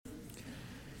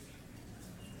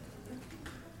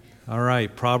All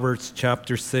right, Proverbs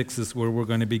chapter 6 is where we're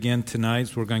going to begin tonight.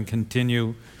 So we're going to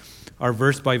continue our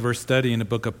verse-by-verse study in the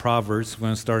book of Proverbs. We're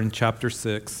going to start in chapter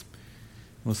 6.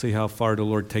 We'll see how far the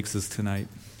Lord takes us tonight.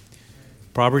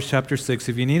 Proverbs chapter 6.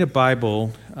 If you need a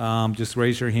Bible, just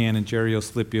raise your hand and Jerry will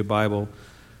slip you a Bible.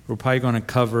 We're probably going to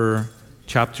cover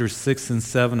chapters 6 and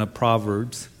 7 of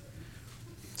Proverbs.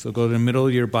 So go to the middle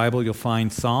of your Bible, you'll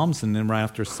find Psalms, and then right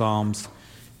after Psalms,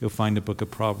 you'll find the book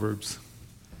of Proverbs.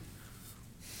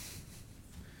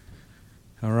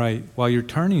 All right, while you're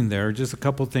turning there, just a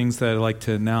couple things that I'd like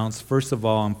to announce. First of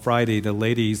all, on Friday, the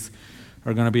ladies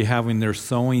are going to be having their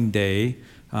sewing day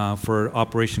for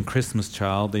Operation Christmas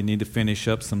Child. They need to finish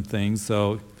up some things,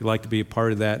 so if you'd like to be a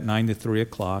part of that, 9 to 3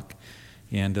 o'clock,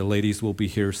 and the ladies will be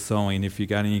here sewing. If you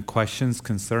got any questions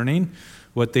concerning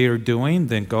what they are doing,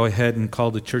 then go ahead and call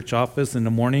the church office in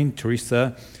the morning.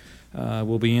 Teresa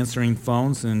will be answering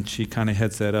phones, and she kind of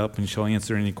heads that up, and she'll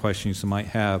answer any questions you might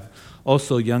have.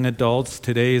 Also, young adults,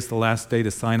 today is the last day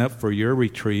to sign up for your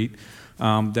retreat.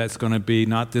 That's going to be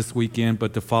not this weekend,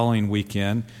 but the following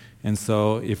weekend. And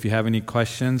so if you have any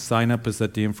questions, sign up is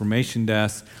at the information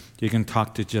desk. You can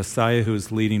talk to Josiah,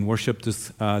 who's leading worship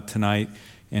tonight,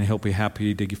 and he'll be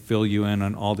happy to fill you in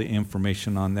on all the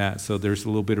information on that. So there's a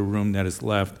little bit of room that is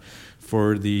left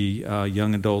for the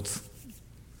young adults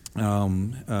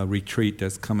retreat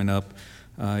that's coming up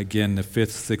again the 5th,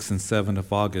 6th, and 7th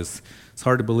of August. It's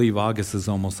hard to believe August is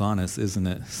almost on us, isn't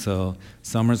it? So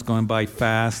summer's going by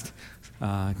fast.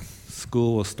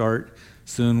 School will start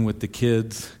soon with the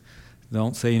kids.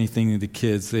 Don't say anything to the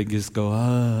kids. They just go,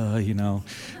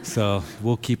 So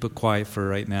we'll keep it quiet for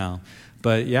right now.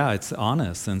 But yeah, it's on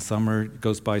us, and summer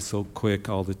goes by so quick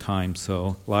all the time.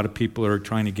 So a lot of people are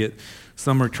trying to get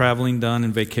summer traveling done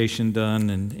and vacation done,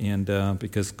 and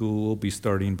because school will be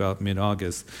starting about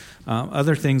mid-August.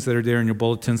 Other things that are there in your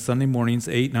bulletin: Sunday mornings,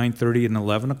 8, 9:30, and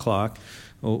 11 o'clock.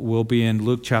 We'll be in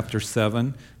Luke chapter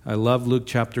 7. I love Luke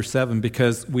chapter 7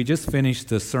 because we just finished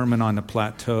the Sermon on the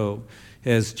Plateau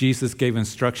as Jesus gave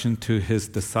instruction to his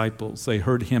disciples. They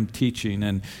heard him teaching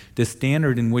and the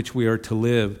standard in which we are to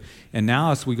live. And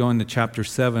now as we go into chapter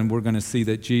 7, we're going to see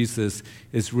that Jesus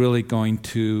is really going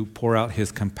to pour out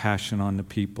his compassion on the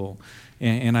people.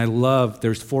 And I love,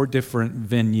 there's 4 different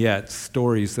vignettes,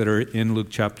 stories that are in Luke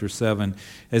chapter 7,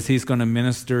 as he's going to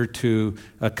minister to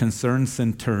a concerned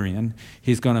centurion.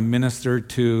 He's going to minister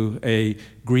to a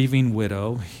grieving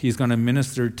widow. He's going to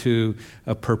minister to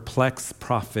a perplexed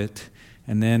prophet,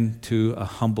 and then to a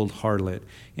humbled harlot.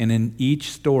 And in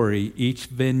each story, each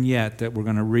vignette that we're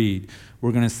going to read,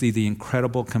 we're going to see the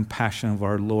incredible compassion of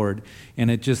our Lord.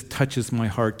 And it just touches my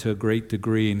heart to a great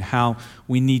degree, and how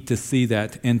we need to see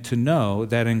that and to know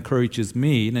that encourages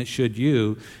me, and it should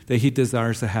you, that he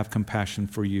desires to have compassion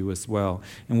for you as well,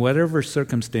 in whatever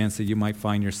circumstance that you might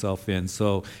find yourself in.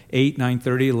 So 8,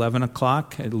 9:30, 11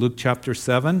 o'clock at Luke chapter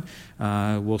 7.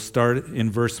 We'll start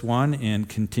in verse 1 and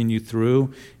continue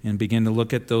through and begin to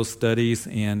look at those studies,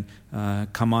 and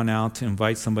come on out,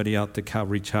 invite somebody out to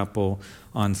Calvary Chapel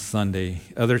on Sunday.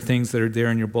 Other things that are there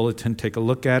in your bulletin, take a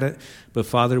look at it. But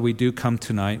Father, we do come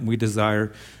tonight, and we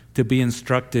desire to be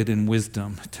instructed in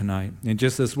wisdom tonight. And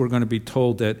just as we're going to be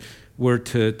told that we're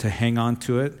to hang on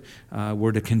to it,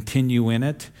 we're to continue in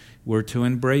it, we're to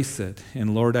embrace it.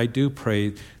 And Lord, I do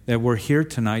pray that we're here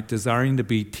tonight desiring to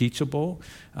be teachable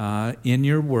in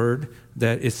your word,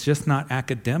 that it's just not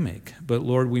academic, but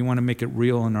Lord, we want to make it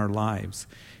real in our lives.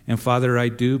 And Father, I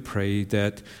do pray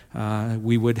that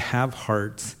we would have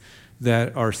hearts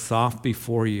that are soft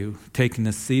before you, taking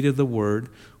the seed of the word,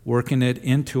 working it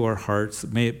into our hearts.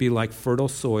 May it be like fertile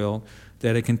soil,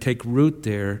 that it can take root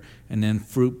there, and then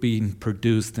fruit being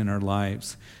produced in our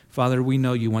lives. Father, we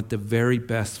know you want the very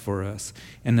best for us,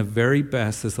 and the very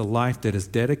best is a life that is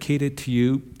dedicated to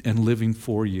you and living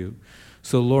for you.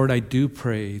 So Lord, I do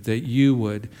pray that you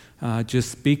would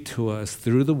just speak to us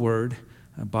through the word,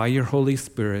 by your Holy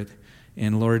Spirit,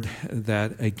 and Lord,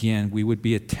 that again we would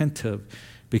be attentive,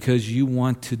 because you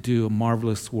want to do a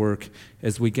marvelous work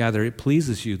as we gather. It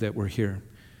pleases you that we're here,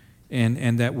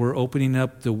 and that we're opening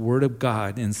up the Word of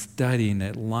God and studying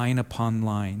it line upon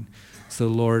line. So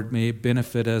Lord, may it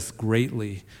benefit us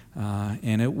greatly,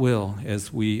 and it will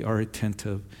as we are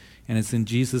attentive. And it's in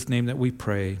Jesus' name that we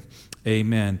pray.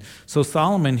 Amen. So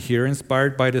Solomon here,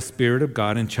 inspired by the Spirit of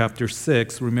God in chapter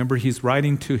 6, remember he's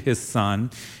writing to his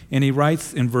son, and he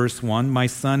writes in verse 1, "My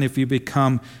son, if you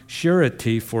become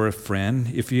surety for a friend,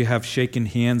 if you have shaken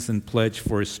hands and pledged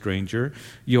for a stranger,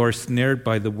 you are snared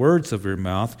by the words of your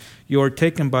mouth, you are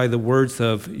taken by the words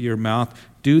of your mouth.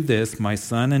 Do this, my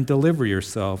son, and deliver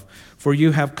yourself. For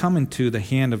you have come into the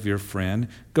hand of your friend.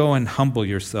 Go and humble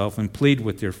yourself and plead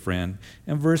with your friend.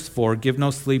 And verse 4, give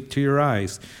no sleep to your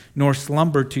eyes, nor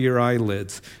slumber to your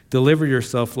eyelids. Deliver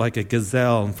yourself like a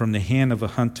gazelle from the hand of a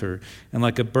hunter, and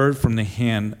like a bird from the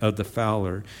hand of the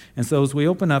fowler. And so as we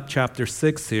open up chapter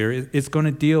 6 here, it's going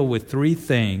to deal with three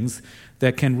things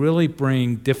that can really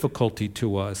bring difficulty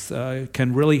to us,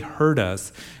 can really hurt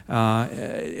us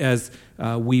as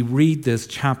we read this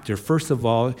chapter. First of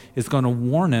all, it's going to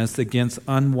warn us against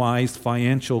unwise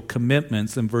financial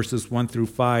commitments in verses 1 through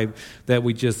 5 that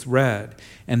we just read.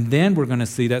 And then we're going to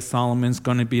see that Solomon's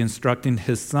going to be instructing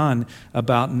his son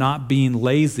about not being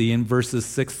lazy in verses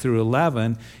 6 through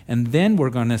 11. And then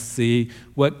we're going to see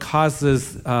what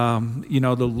causes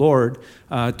the Lord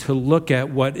to look at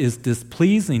what is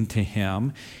displeasing to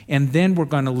him. And then we're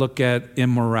going to look at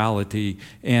immorality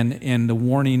and the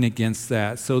warning against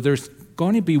that. So there's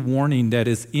going to be warning that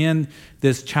is in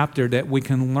this chapter that we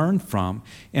can learn from.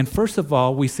 And first of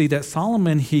all, we see that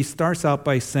Solomon, he starts out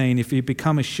by saying, if you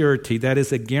become a surety, that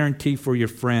is a guarantee for your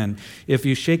friend. If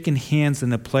you shaken hands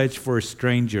in a pledge for a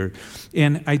stranger.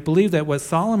 And I believe that what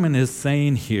Solomon is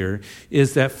saying here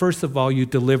is that first of all, you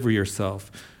deliver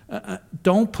yourself.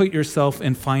 Don't put yourself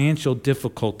in financial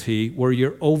difficulty where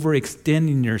you're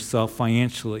overextending yourself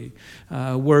financially,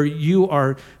 where you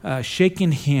are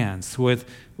shaking hands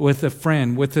with a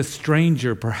friend, with a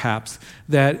stranger perhaps,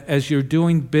 that as you're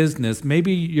doing business,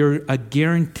 maybe you're a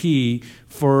guarantee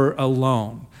for a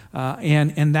loan.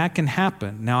 And that can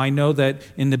happen. Now, I know that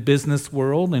in the business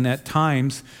world and at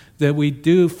times that we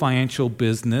do financial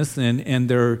business and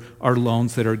there are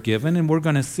loans that are given, and we're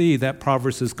going to see that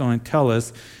Proverbs is going to tell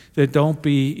us that don't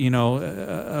be,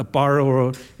 a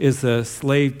borrower is a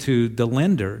slave to the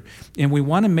lender. And we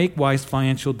want to make wise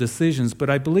financial decisions. But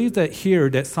I believe that here,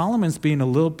 that Solomon's being a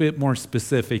little bit more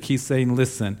specific. He's saying,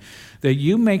 listen, that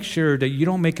you make sure that you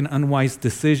don't make an unwise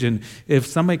decision if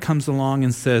somebody comes along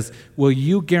and says, will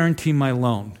you guarantee my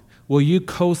loan? Will you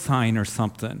co-sign or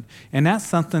something? And that's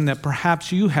something that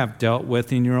perhaps you have dealt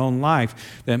with in your own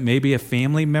life, that maybe a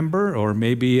family member or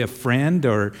maybe a friend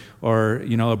or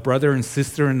a brother and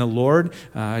sister in the Lord,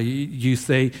 you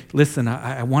say, listen,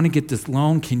 I want to get this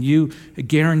loan. Can you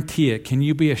guarantee it? Can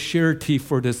you be a surety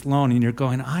for this loan? And you're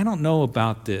going, I don't know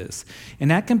about this.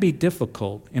 And that can be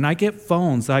difficult. And I get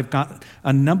phones. I've got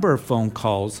a number of phone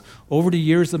calls over the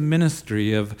years of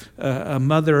ministry of a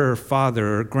mother or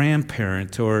father or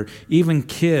grandparent or even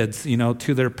kids,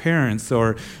 to their parents,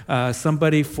 or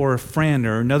somebody for a friend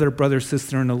or another brother or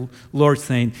sister in the Lord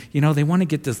saying, they want to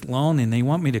get this loan and they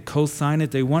want me to co-sign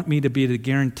it. They want me to be the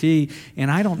guarantee,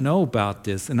 and I don't know about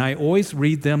this. And I always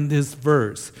read them this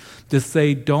verse to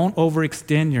say, don't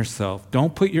overextend yourself.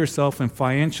 Don't put yourself in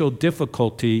financial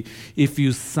difficulty if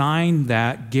you sign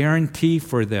that guarantee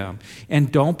for them.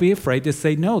 And don't be afraid to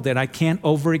say no, that I can't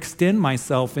overextend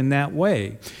myself in that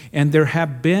way. And there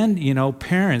have been,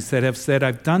 parents that have said,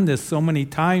 I've done this so many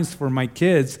times for my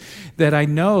kids that I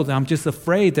know that I'm just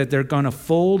afraid that they're going to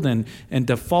fold and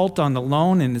default on the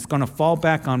loan and it's going to fall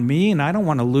back on me, and I don't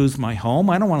want to lose my home.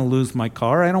 I don't want to lose my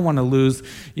car. I don't want to lose,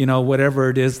 whatever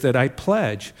it is that I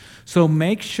pledge. So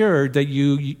make sure that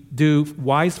you do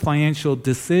wise financial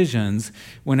decisions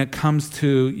when it comes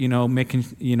to, making,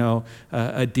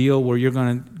 a deal where you're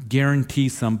going to guarantee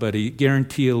somebody,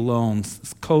 guarantee a loan,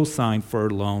 co-sign for a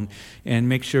loan, and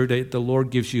make sure that the Lord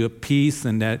gives you a peace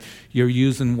and that you're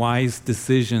using wise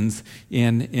decisions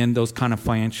in those kind of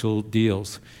financial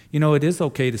deals. It is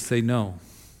okay to say no.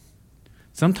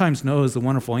 Sometimes no is a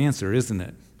wonderful answer, isn't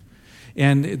it?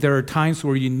 And there are times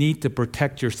where you need to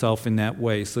protect yourself in that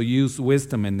way. So use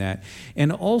wisdom in that.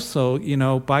 And also,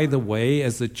 by the way,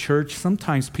 as a church,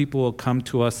 sometimes people will come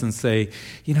to us and say,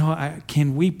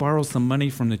 can we borrow some money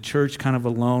from the church, kind of a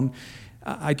loan?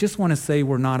 I just want to say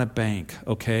we're not a bank,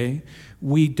 okay?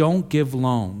 We don't give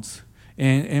loans.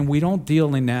 And we don't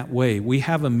deal in that way. We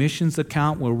have a missions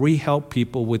account where we help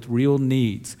people with real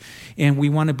needs. And we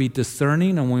want to be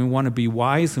discerning, and we want to be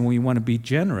wise, and we want to be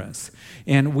generous.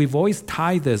 And we've always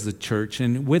tithed as a church.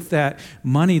 And with that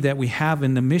money that we have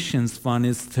in the missions fund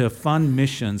is to fund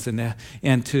missions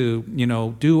and to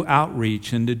do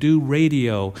outreach and to do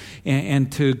radio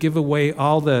and to give away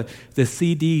all the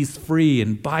CDs free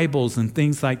and Bibles and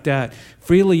things like that.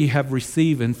 Freely you have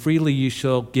received and freely you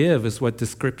shall give is what the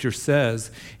scripture says.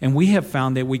 says. And we have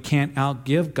found that we can't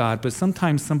outgive God, but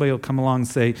sometimes somebody will come along and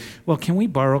say, well, can we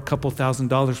borrow a couple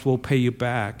 $1,000s? We'll pay you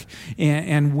back.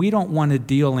 And we don't want to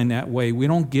deal in that way. We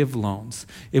don't give loans.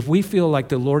 If we feel like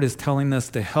the Lord is telling us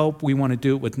to help, we want to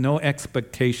do it with no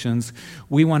expectations.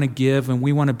 We want to give, and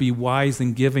we want to be wise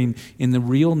in giving in the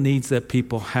real needs that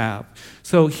people have.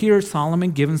 So here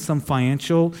Solomon giving some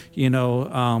financial,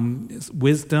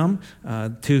 wisdom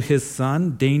to his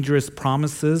son, dangerous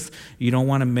promises you don't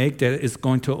want to make that is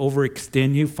going to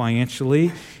overextend you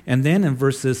financially. And then in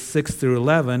verses 6 through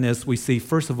 11, as we see,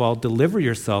 first of all, deliver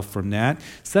yourself from that.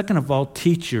 Second of all,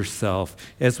 teach yourself.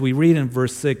 As we read in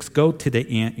verse 6, go to the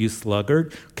ant, you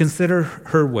sluggard, consider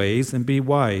her ways and be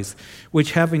wise,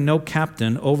 which having no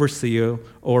captain, overseer,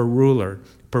 or ruler,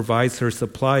 provides her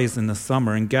supplies in the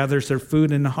summer and gathers her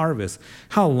food in the harvest.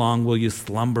 How long will you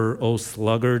slumber, O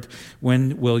sluggard?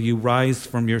 When will you rise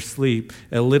from your sleep?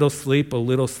 A little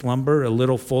slumber, a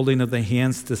little folding of the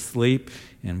hands to sleep.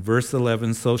 In verse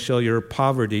 11, so shall your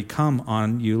poverty come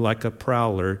on you like a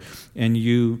prowler, and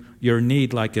your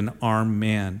need like an armed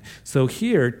man. So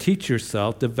here, teach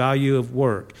yourself the value of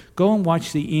work. Go and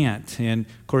watch the ant. And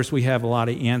of course, we have a lot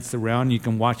of ants around. You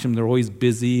can watch them. They're always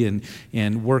busy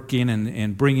and working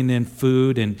and bringing in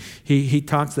food. And he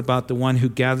talks about the one who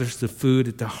gathers the food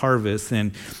at the harvest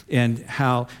and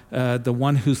how the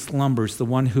one who slumbers, the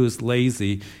one who is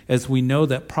lazy. As we know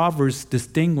that Proverbs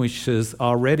distinguishes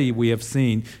already, we have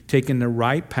seen, taking the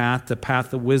right path, the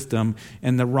path of wisdom,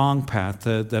 and the wrong path,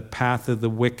 the path of the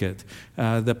wicked,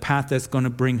 the path that's going to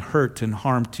bring hurt and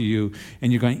harm to you,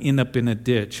 and you're going to end up in a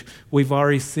ditch. We've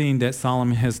already seen that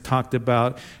Solomon has talked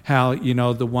about how,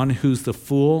 the one who's the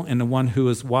fool and the one who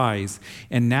is wise.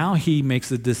 And now he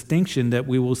makes a distinction that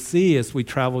we will see as we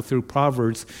travel through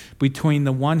Proverbs between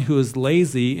the one who is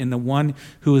lazy and the one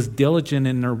who is diligent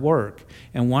in their work.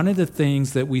 And one of the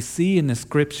things that we see in the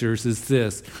scriptures is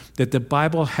this, that the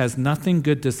Bible has nothing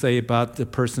good to say about the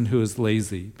person who is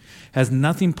lazy, has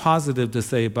nothing positive to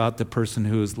say about the person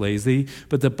who is lazy,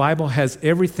 but the Bible has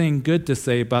everything good to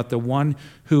say about the one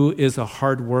who is a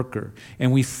hard worker.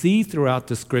 And we see throughout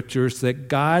the scriptures that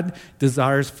God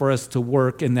desires for us to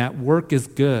work, and that work is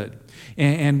good.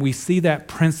 And we see that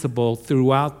principle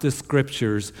throughout the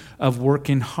scriptures of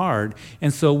working hard.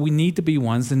 And so we need to be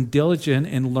ones and diligent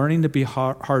in learning to be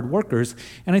hard workers.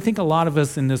 And I think a lot of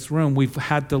us in this room, we've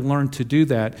had to learn to do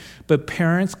that. But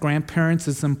parents, grandparents,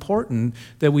 it's important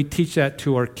that we teach that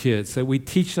to our kids, that we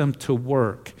teach them to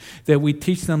work, that we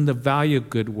teach them the value of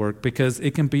good work, because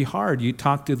it can be hard. You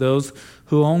talk to those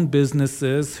who own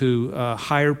businesses, who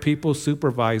hire people,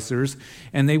 supervisors,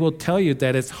 and they will tell you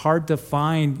that it's hard to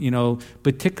find,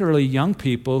 particularly young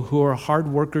people who are hard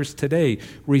workers today,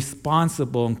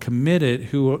 responsible and committed,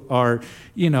 who are,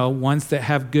 ones that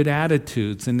have good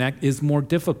attitudes, and that is more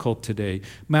difficult today.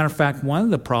 Matter of fact, one of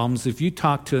the problems, if you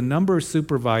talk to a number of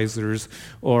supervisors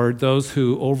or those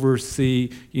who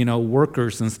oversee,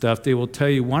 workers and stuff, they will tell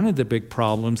you one of the big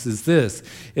problems is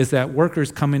that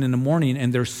workers come in the morning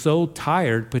and they're so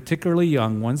tired, particularly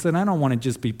young ones, and I don't want to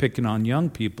just be picking on young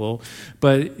people,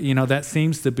 but that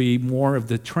seems to be more of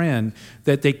the trend,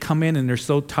 that they come in and they're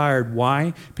so tired.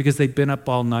 Why? Because they've been up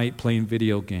all night playing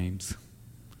video games.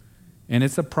 And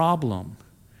it's a problem.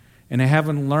 And they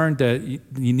haven't learned that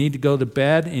you need to go to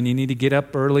bed and you need to get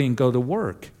up early and go to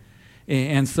work.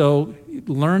 And so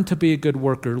learn to be a good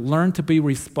worker, learn to be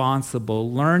responsible,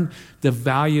 learn the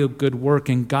value of good work,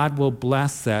 and God will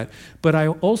bless that. But I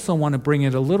also want to bring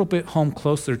it a little bit home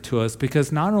closer to us,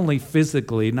 because not only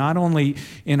physically, not only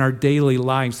in our daily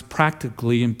lives,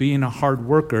 practically, in being a hard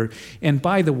worker, and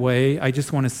by the way, I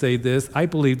just want to say this, I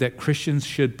believe that Christians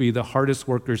should be the hardest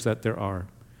workers that there are.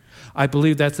 I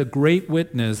believe that's a great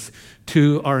witness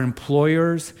to our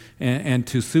employers and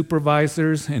to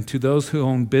supervisors and to those who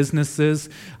own businesses.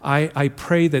 I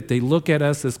pray that they look at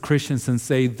us as Christians and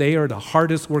say they are the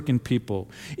hardest working people.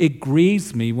 It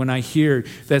grieves me when I hear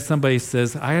that somebody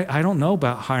says, I don't know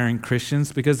about hiring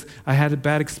Christians because I had a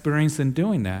bad experience in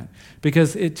doing that,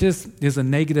 because it just is a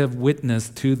negative witness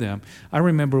to them. I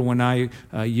remember when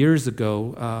years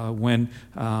ago, when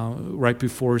right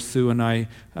before Sue and I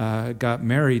got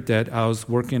married, that I was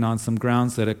working on some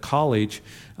grounds at a college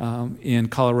in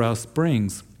Colorado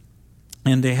Springs.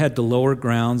 And they had the lower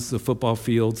grounds, the football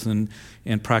fields and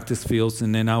practice fields,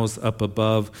 and then I was up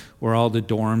above where all the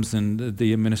dorms and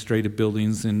the administrative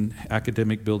buildings and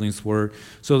academic buildings were.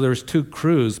 So there's two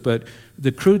crews, but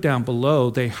the crew down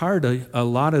below, they hired a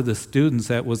lot of the students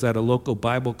that was at a local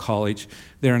Bible college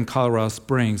there in Colorado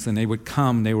Springs, and they would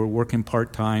come. They were working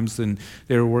part-times, and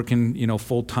they were working,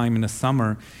 full-time in the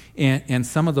summer. And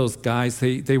some of those guys,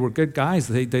 they were good guys.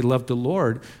 They loved the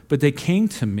Lord. But they came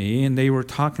to me, and they were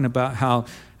talking about how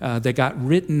they got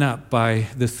written up by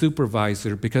the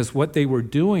supervisor, because what they were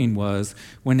doing was,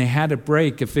 when they had a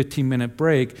break, a 15-minute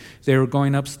break, they were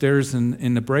going upstairs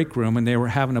in the break room, and they were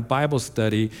having a Bible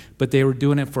study, but they were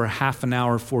doing it for a half an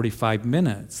hour, 45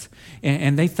 minutes.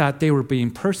 And they thought they were being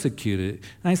persecuted.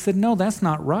 And I said, no, that's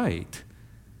not right.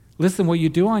 Listen, what you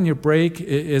do on your break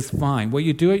is fine. What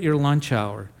you do at your lunch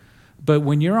hour. But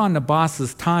when you're on the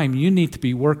boss's time, you need to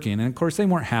be working. And of course, they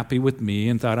weren't happy with me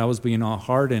and thought I was being all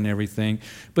hard and everything.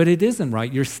 But it isn't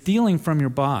right. You're stealing from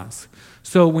your boss.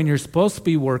 So when you're supposed to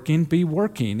be working, be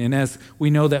working. And as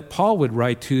we know that Paul would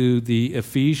write to the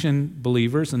Ephesian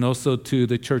believers and also to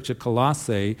the church of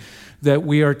Colossae, that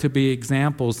we are to be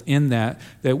examples in that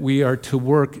we are to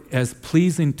work as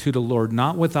pleasing to the Lord,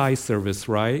 not with eye service,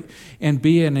 right? And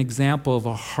be an example of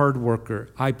a hard worker.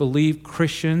 I believe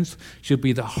Christians should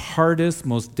be the hardest,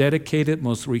 most dedicated,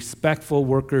 most respectful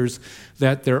workers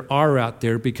that there are out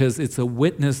there, because it's a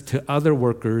witness to other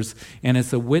workers, and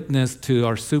it's a witness to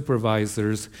our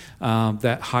supervisors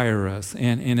that hire us,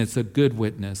 and it's a good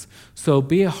witness. So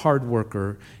be a hard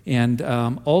worker. And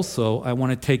also, I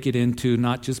want to take it into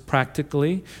not just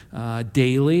practically,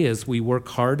 daily, as we work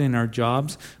hard in our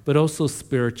jobs, but also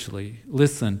spiritually.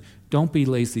 Listen, don't be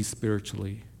lazy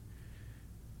spiritually.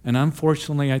 And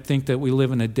unfortunately, I think that we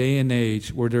live in a day and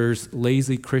age where there's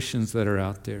lazy Christians that are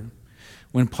out there.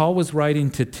 When Paul was writing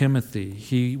to Timothy,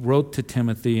 he wrote to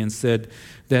Timothy and said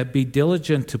that be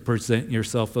diligent to present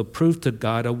yourself approved to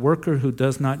God, a worker who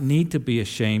does not need to be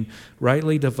ashamed,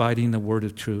 rightly dividing the word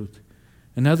of truth.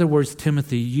 In other words,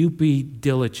 Timothy, you be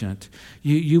diligent.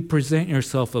 You present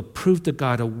yourself approved to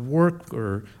God, a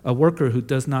worker who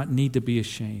does not need to be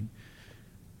ashamed.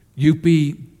 You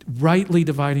be rightly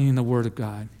dividing the word of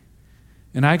God.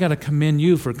 And I got to commend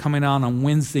you for coming out on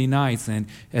Wednesday nights, and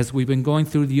as we've been going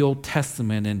through the Old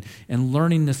Testament and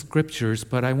learning the scriptures,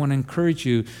 but I want to encourage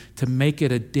you to make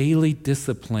it a daily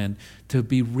discipline to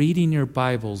be reading your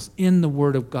Bibles in the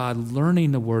Word of God,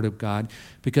 learning the Word of God,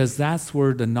 because that's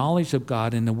where the knowledge of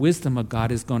God and the wisdom of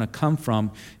God is going to come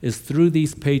from, is through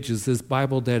these pages, this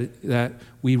Bible that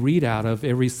we read out of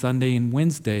every Sunday and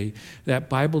Wednesday, that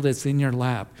Bible that's in your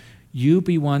lap. You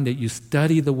be one that you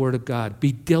study the Word of God.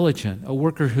 Be diligent, a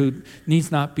worker who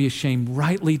needs not be ashamed,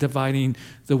 rightly dividing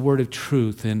the word of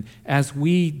truth. And as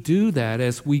we do that,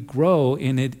 as we grow,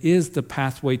 and it is the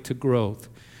pathway to growth,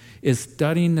 is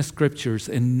studying the Scriptures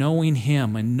and knowing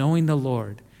Him and knowing the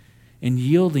Lord and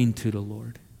yielding to the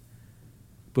Lord.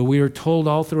 But we are told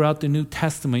all throughout the New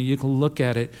Testament, you can look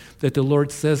at it, that the Lord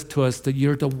says to us that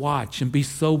you're to watch and be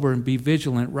sober and be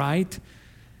vigilant, right?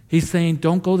 He's saying,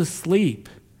 don't go to sleep.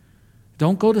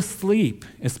 Don't go to sleep,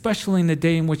 especially in the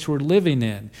day in which we're living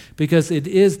in, because it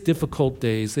is difficult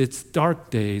days. It's dark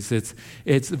days.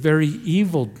 It's very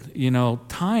evil,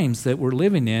 times that we're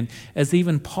living in. As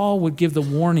even Paul would give the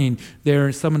warning there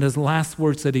in some of his last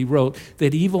words that he wrote,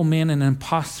 that evil men and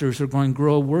imposters are going to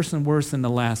grow worse and worse in the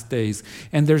last days.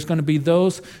 And there's going to be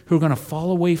those who are going to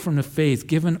fall away from the faith,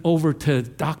 given over to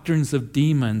doctrines of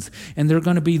demons. And there are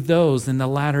going to be those in the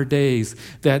latter days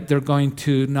that they're going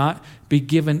to not be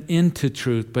given into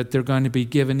truth, but they're going to be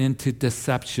given into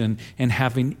deception and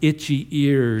having itchy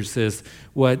ears, is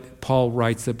what Paul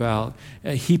writes about,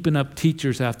 heaping up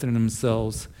teachers after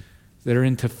themselves that are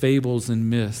into fables and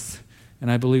myths.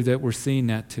 And I believe that we're seeing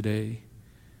that today.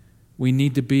 We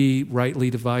need to be rightly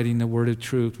dividing the word of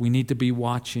truth. We need to be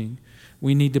watching.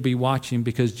 We need to be watching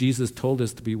because Jesus told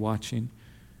us to be watching.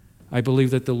 I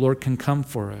believe that the Lord can come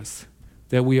for us,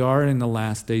 that we are in the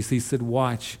last days. He said,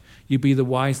 watch. You be the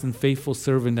wise and faithful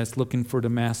servant that's looking for the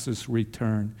master's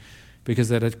return,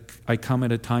 because I come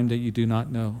at a time that you do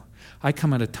not know. I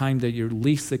come at a time that you're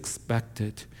least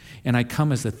expected. And I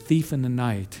come as a thief in the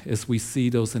night, as we see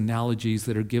those analogies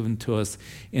that are given to us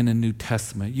in the New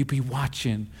Testament. You be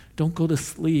watching. Don't go to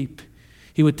sleep.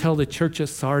 He would tell the church at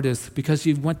Sardis, because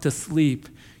you went to sleep,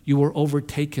 you were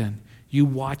overtaken. You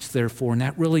watch, therefore. And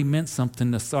that really meant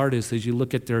something to Sardis as you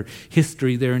look at their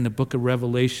history there in the book of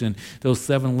Revelation, those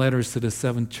 7 letters to the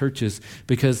 7 churches,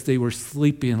 because they were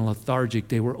sleepy and lethargic.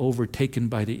 They were overtaken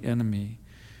by the enemy.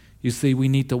 You see, we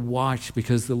need to watch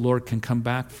because the Lord can come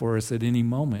back for us at any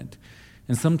moment.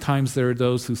 And sometimes there are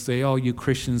those who say, oh, you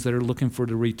Christians that are looking for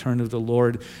the return of the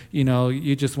Lord,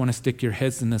 you just want to stick your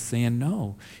heads in the sand.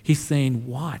 No. He's saying,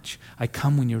 watch. I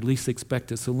come when you're least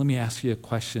expected. So let me ask you a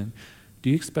question. Do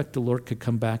you expect the Lord could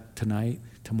come back tonight,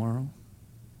 tomorrow?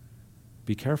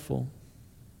 Be careful,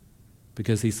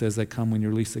 because He says, I come when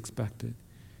you're least expected.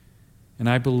 And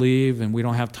I believe, and we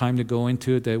don't have time to go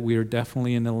into it, that we are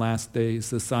definitely in the last days.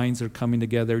 The signs are coming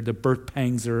together. The birth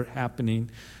pangs are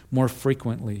happening more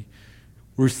frequently.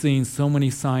 We're seeing so many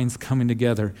signs coming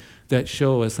together that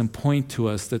show us and point to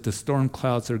us that the storm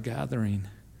clouds are gathering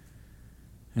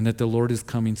and that the Lord is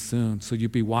coming soon. So you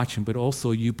be watching, but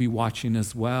also you be watching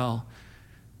as well,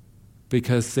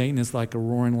 because Satan is like a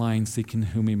roaring lion seeking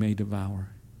whom he may devour.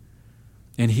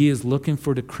 And he is looking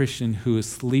for the Christian who is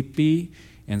sleepy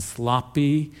and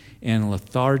sloppy and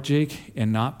lethargic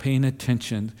and not paying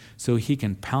attention, so he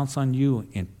can pounce on you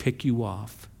and pick you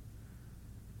off.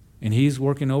 And he's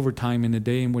working overtime in the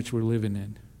day in which we're living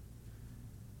in.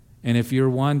 And if you're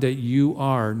one that you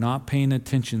are not paying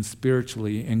attention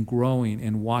spiritually and growing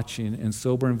and watching and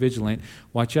sober and vigilant,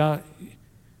 watch out,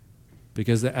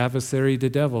 because the adversary, the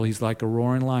devil, he's like a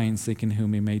roaring lion seeking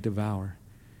whom he may devour.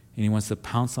 And he wants to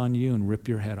pounce on you and rip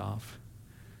your head off.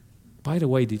 By the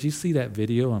way, did you see that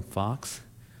video on Fox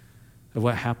of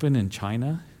what happened in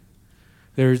China?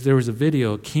 There was a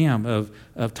video, a cam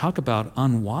of talk about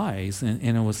unwise, and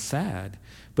it was sad.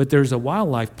 But there's a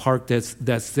wildlife park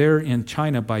that's there in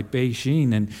China by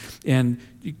Beijing, and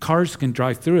cars can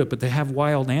drive through it, but they have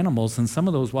wild animals, and some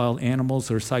of those wild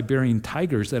animals are Siberian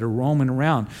tigers that are roaming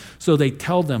around. So they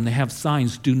tell them, they have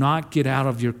signs, do not get out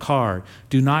of your car.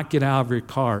 Do not get out of your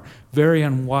car. Very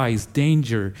unwise,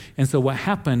 danger. And so what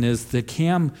happened is the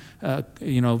cam,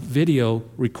 video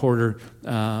recorder,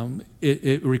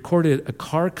 it recorded a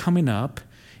car coming up,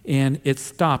 and it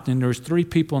stopped, and there was 3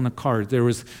 people in the car. There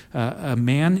was a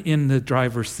man in the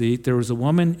driver's seat, there was a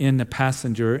woman in the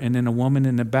passenger, and then a woman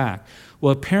in the back.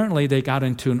 Well, apparently they got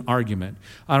into an argument.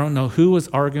 I don't know who was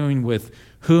arguing with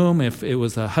whom, if it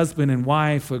was a husband and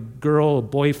wife, a girl, a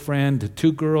boyfriend,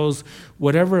 2 girls,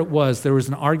 whatever it was, there was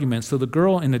an argument. So the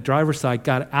girl in the driver's side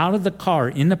got out of the car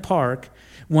in the park,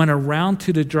 went around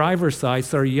to the driver's side,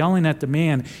 started yelling at the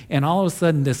man, and all of a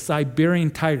sudden this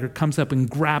Siberian tiger comes up and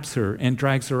grabs her and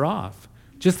drags her off,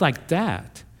 just like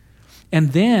that.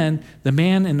 And then the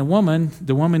man and the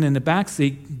woman in the back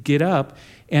seat get up,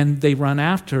 and they run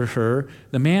after her.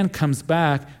 The man comes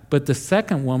back, but the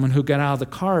second woman who got out of the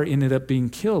car ended up being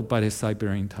killed by the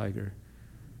Siberian tiger.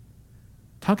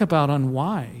 Talk about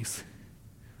unwise.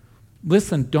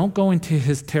 Listen, don't go into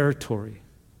his territory.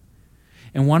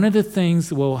 And one of the things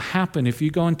that will happen if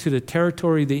you go into the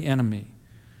territory of the enemy,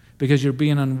 because you're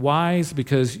being unwise,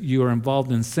 because you are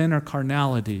involved in sin or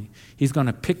carnality, he's going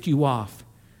to pick you off.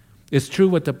 It's true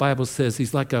what the Bible says.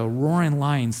 He's like a roaring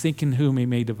lion seeking whom he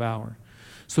may devour.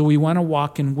 So we want to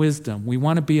walk in wisdom. We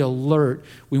want to be alert.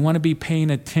 We want to be paying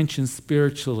attention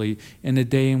spiritually in the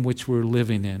day in which we're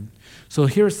living in. So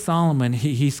here's Solomon.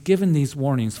 He's given these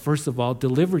warnings. First of all,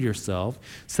 deliver yourself.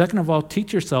 Second of all,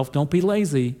 teach yourself. Don't be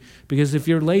lazy. Because if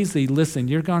you're lazy, listen,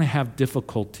 you're going to have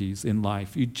difficulties in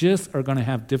life. You just are going to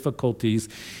have difficulties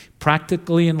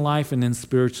practically in life and then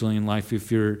spiritually in life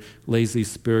if you're lazy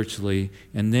spiritually.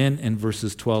 And then in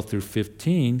verses 12 through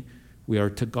 15, we are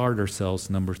to guard ourselves,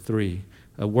 number 3.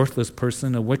 A worthless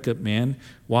person, a wicked man,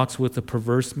 walks with a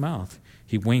perverse mouth.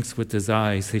 He winks with his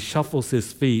eyes. He shuffles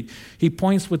his feet. He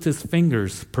points with his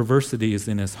fingers. Perversity is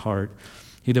in his heart.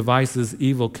 He devises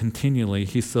evil continually.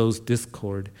 He sows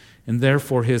discord. And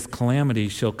therefore his calamity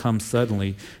shall come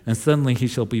suddenly, and suddenly he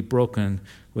shall be broken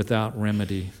without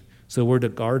remedy. So we're to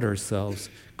guard ourselves.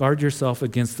 Guard yourself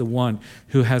against the one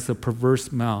who has a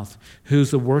perverse mouth,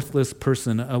 who's a worthless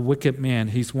person, a wicked man.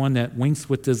 He's one that winks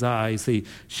with his eyes. He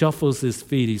shuffles his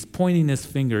feet. He's pointing his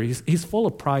finger. He's full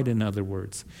of pride, in other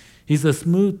words. He's a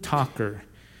smooth talker.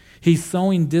 He's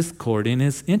sowing discord. And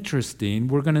it's interesting.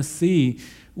 We're going to see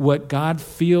what God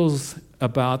feels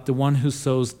about the one who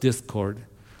sows discord.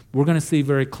 We're going to see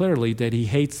very clearly that he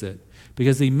hates it,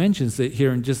 because he mentions it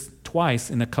here in just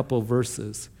twice in a couple of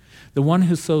verses. The one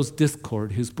who sows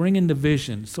discord, who's bringing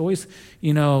division, is always,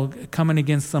 coming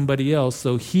against somebody else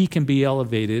so he can be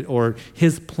elevated or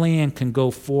his plan can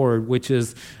go forward, which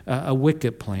is a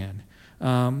wicked plan.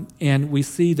 And we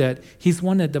see that he's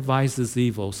one that devises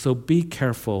evil. So be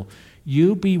careful.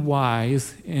 You be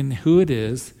wise in who it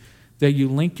is that you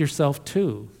link yourself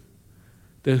to,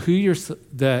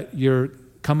 that you're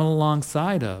coming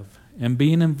alongside of and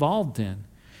being involved in.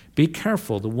 Be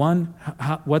careful.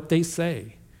 What they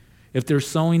say. If they're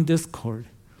sowing discord,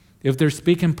 if they're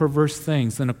speaking perverse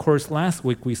things. And of course, last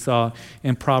week we saw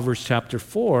in Proverbs chapter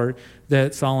 4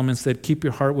 that Solomon said, keep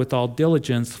your heart with all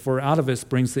diligence, for out of it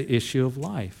springs the issue of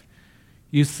life.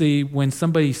 You see, when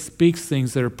somebody speaks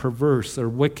things that are perverse or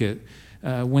wicked,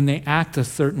 when they act a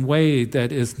certain way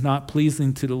that is not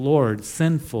pleasing to the Lord,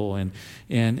 sinful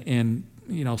and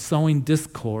sowing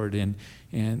discord and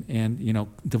and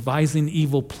devising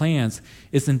evil plans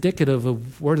is indicative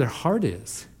of where their heart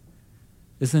is.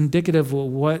 It's indicative of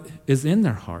what is in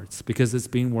their hearts because it's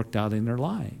being worked out in their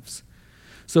lives.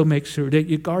 So make sure that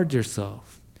you guard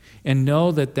yourself and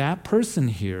know that that person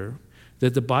here,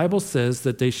 that the Bible says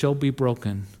that they shall be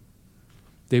broken.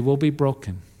 They will be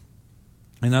broken.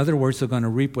 In other words, they're going to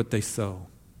reap what they sow.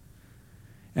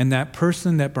 And that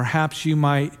person that perhaps you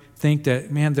might think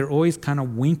that, man, they're always kind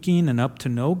of winking and up to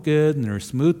no good, and they're a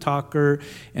smooth talker,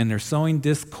 and they're sowing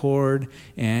discord,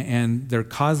 and they're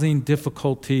causing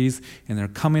difficulties, and they're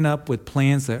coming up with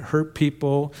plans that hurt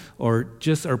people or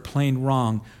just are plain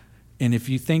wrong. And if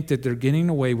you think that they're getting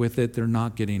away with it, they're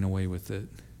not getting away with it.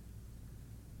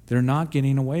 They're not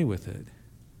getting away with it.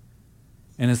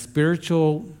 And a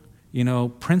spiritual,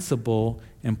 principle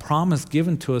and promise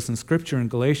given to us in Scripture in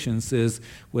Galatians is,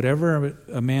 whatever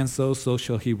a man sows, so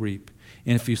shall he reap.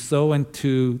 And if you sow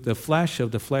into the flesh,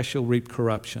 of the flesh you'll reap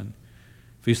corruption.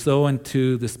 If you sow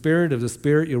into the Spirit, of the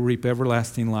Spirit you'll reap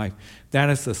everlasting life.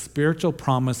 That is a spiritual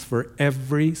promise for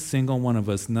every single one of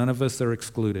us. None of us are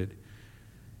excluded.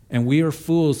 And we are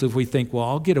fools if we think, well,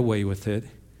 I'll get away with it.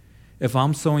 If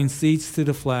I'm sowing seeds to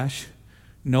the flesh,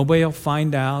 nobody will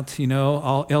find out,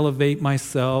 I'll elevate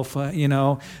myself,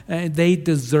 they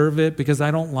deserve it because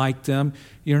I don't like them.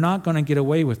 You're not going to get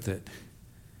away with it.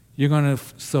 You're going to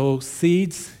sow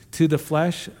seeds to the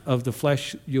flesh, of the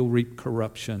flesh you'll reap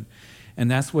corruption. And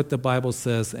that's what the Bible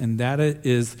says, and that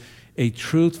is a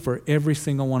truth for every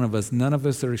single one of us. None of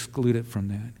us are excluded from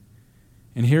that.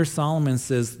 And here Solomon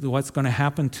says what's going to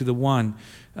happen to the one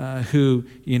who,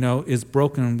 is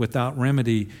broken without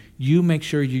remedy. You make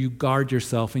sure you guard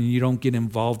yourself and you don't get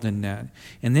involved in that.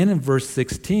 And then in verse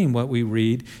 16, what we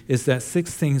read is that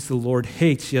 6 things the Lord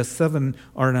hates, yes, 7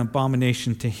 are an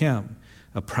abomination to him.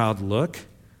 A proud look,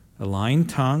 a lying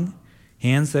tongue,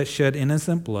 hands that shed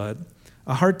innocent blood,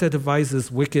 a heart that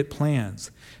devises wicked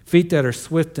plans, feet that are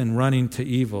swift in running to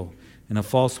evil, and a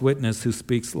false witness who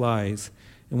speaks lies,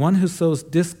 and one who sows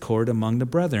discord among the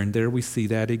brethren. There we see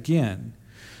that again.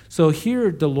 So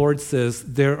here the Lord says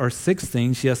there are 6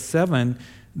 things, yes, 7,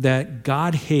 that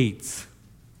God hates.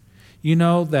 You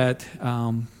know that,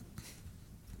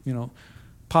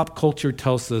 pop culture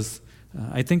tells us,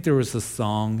 I think there was a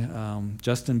song,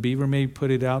 Justin Bieber maybe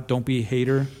put it out, Don't Be a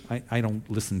Hater. I don't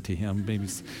listen to him. Maybe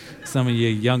some of you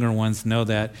younger ones know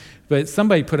that. But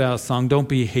somebody put out a song, Don't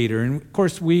Be a Hater. And of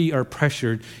course we are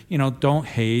pressured, don't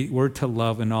hate, we're to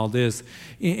love and all this.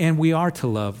 And we are to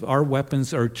love. Our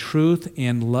weapons are truth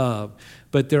and love.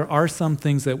 But there are some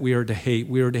things that we are to hate.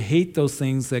 We are to hate those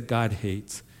things that God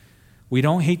hates. We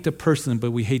don't hate the person,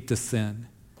 but we hate the sin.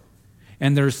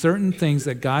 And there are certain things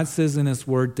that God says in His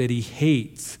Word that He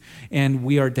hates. And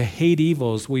we are to hate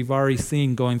evils. We've already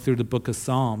seen going through the book of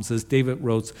Psalms, as David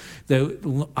wrote,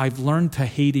 that I've learned to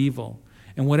hate evil.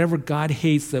 And whatever God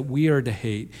hates, that we are to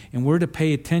hate. And we're to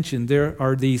pay attention. There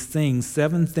are these things,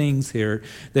 7 things here,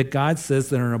 that God says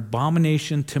that are an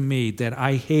abomination to me, that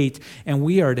I hate, and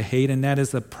we are to hate. And that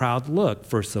is a proud look,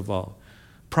 first of all.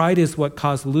 Pride is what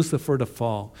caused Lucifer to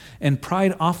fall. And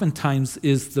pride oftentimes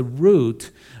is the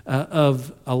root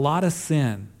of a lot of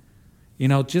sin.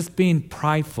 Just being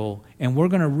prideful. And we're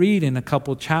going to read in a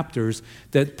couple chapters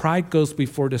that pride goes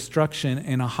before destruction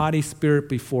and a haughty spirit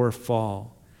before a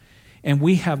fall. And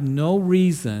we have no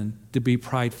reason to be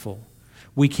prideful.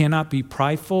 We cannot be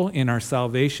prideful in our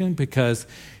salvation because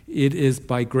it is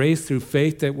by grace through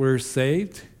faith that we're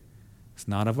saved. It's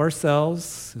not of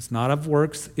ourselves. It's not of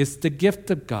works. It's the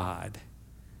gift of God,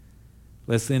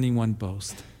 lest anyone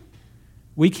boast.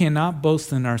 We cannot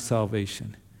boast in our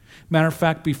salvation. Matter of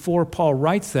fact, before Paul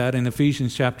writes that in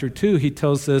Ephesians chapter 2, he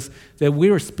tells us that we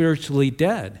are spiritually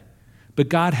dead, but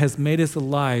God has made us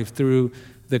alive through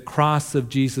the cross of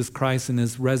Jesus Christ and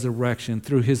His resurrection,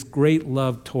 through His great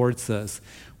love towards us.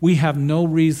 We have no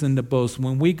reason to boast.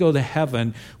 When we go to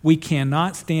heaven, we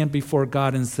cannot stand before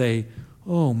God and say,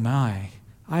 oh my,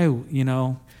 I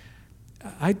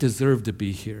deserve to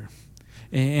be here.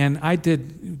 And I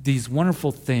did these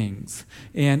wonderful things.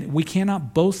 And we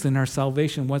cannot boast in our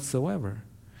salvation whatsoever.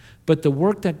 But the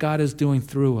work that God is doing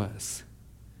through us,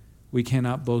 we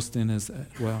cannot boast in as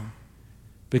well.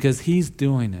 Because He's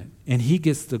doing it, and He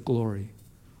gets the glory.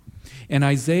 And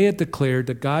Isaiah declared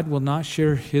that God will not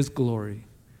share His glory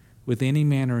with any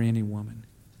man or any woman.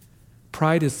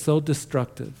 Pride is so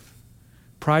destructive.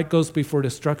 Pride goes before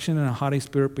destruction and a haughty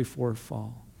spirit before a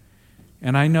fall.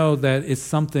 And I know that it's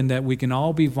something that we can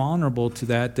all be vulnerable to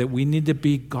that we need to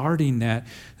be guarding that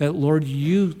Lord,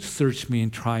 you search me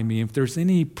and try me. If there's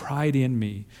any pride in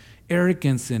me,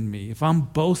 arrogance in me, if I'm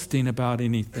boasting about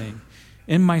anything,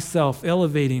 in myself,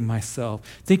 elevating myself,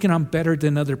 thinking I'm better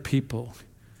than other people,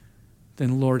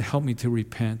 then Lord, help me to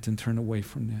repent and turn away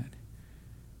from that.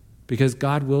 Because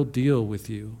God will deal with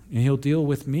you, and he'll deal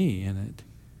with me in it,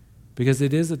 because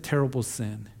it is a terrible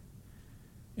sin.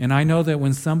 And I know that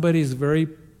when somebody is very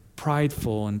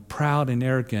prideful and proud and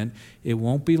arrogant, it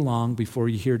won't be long before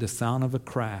you hear the sound of a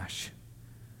crash,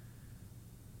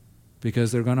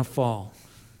 because they're going to fall,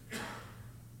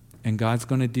 and God's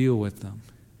going to deal with them.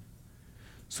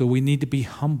 So we need to be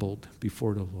humbled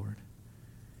before the Lord.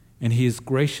 And he is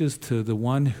gracious to the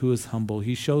one who is humble.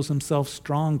 He shows himself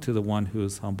strong to the one who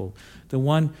is humble. The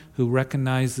one who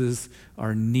recognizes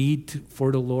our need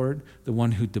for the Lord, the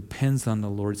one who depends on the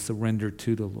Lord, surrender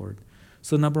to the Lord.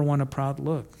 So number one, a proud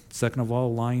look. Second of all,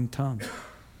 a lying tongue.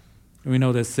 And we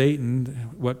know that Satan,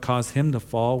 what caused him to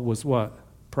fall was what?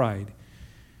 Pride.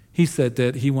 He said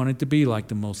that he wanted to be like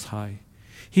the Most High.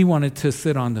 He wanted to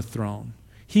sit on the throne.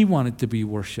 He wanted to be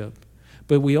worshiped.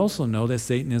 But we also know that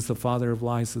Satan is the father of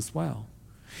lies as well.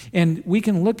 And we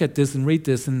can look at this and read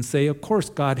this and say, of course,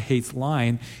 God hates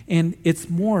lying. And it's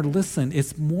more, listen,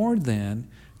 it's more than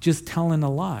just telling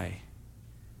a lie.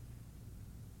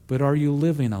 But are you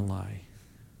living a lie?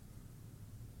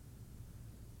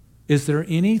 Is there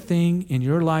anything in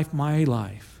your life, my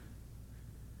life,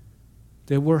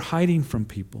 that we're hiding from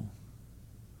people?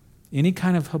 Any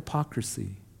kind of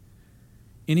hypocrisy?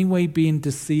 Any way being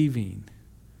deceiving?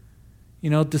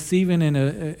 Deceiving in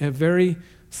a very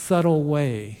subtle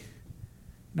way,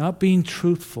 not being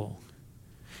truthful.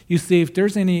 You see, if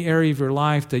there's any area of your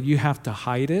life that you have to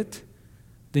hide it,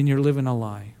 then you're living a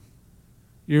lie.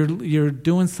 You're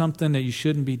doing something that you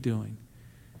shouldn't be doing.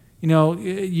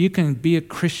 You can be a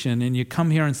Christian and you come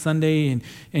here on Sunday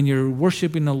and you're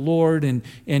worshiping the Lord and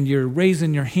you're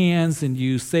raising your hands and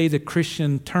you say the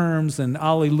Christian terms and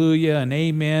hallelujah and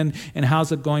amen and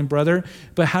how's it going, brother?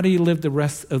 But how do you live the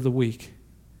rest of the week?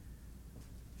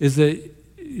 Is it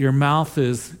your mouth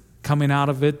is coming out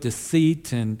of it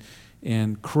deceit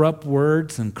and corrupt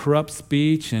words and corrupt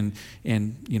speech and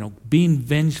being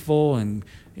vengeful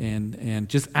and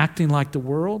just acting like the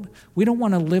world? We don't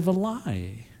want to live a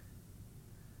lie.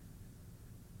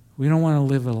 We don't want to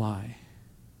live a lie.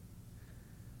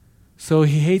 So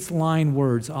he hates lying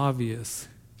words, obvious.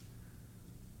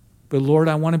 But Lord,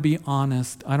 I want to be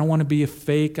honest. I don't want to be a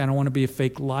fake. I don't want to be a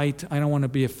fake light. I don't want to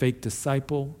be a fake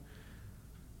disciple.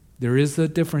 There is a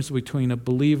difference between a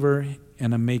believer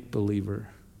and a make-believer.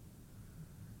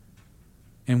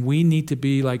 And we need to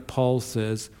be like Paul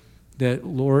says, that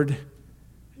Lord,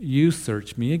 you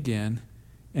search me again,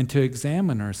 and to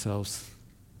examine ourselves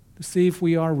to see if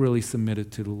we are really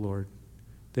submitted to the Lord,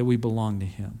 that we belong to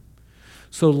him.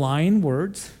 So lying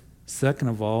words, second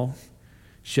of all,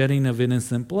 shedding of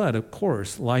innocent blood. Of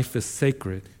course, life is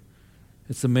sacred.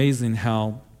 It's amazing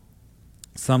how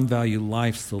some value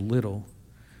life so little.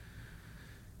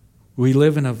 We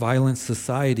live in a violent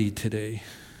society today.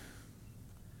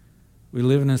 We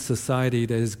live in a society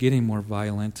that is getting more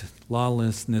violent.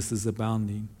 Lawlessness is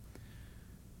abounding.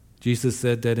 Jesus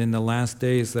said that in the last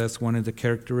days, that's one of the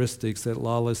characteristics, that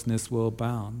lawlessness will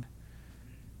abound.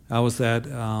 I was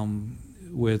in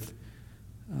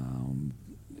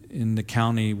the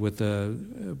county with a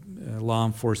law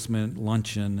enforcement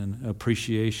luncheon and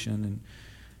appreciation,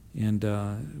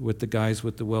 and with the guys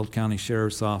with the Weld County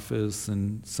Sheriff's Office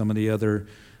and some of the other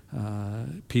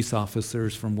peace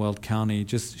officers from Weld County,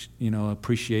 just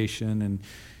appreciation, and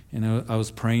I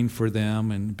was praying for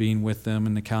them and being with them,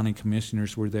 and the county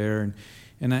commissioners were there,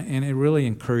 and it really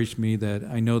encouraged me that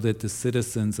I know that the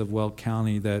citizens of Weld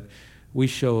County, that we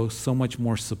show so much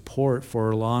more support for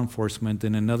our law enforcement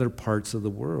than in other parts of the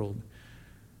world.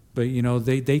 But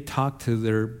they talk to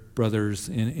their brothers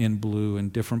in blue in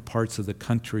different parts of the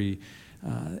country,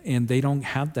 and they don't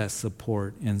have that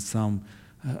support in some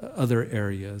other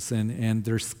areas, and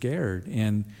they're scared,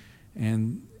 and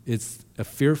it's a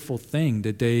fearful thing,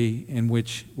 the day in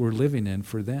which we're living in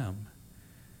for them.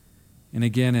 And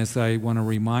again, as I want to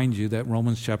remind you that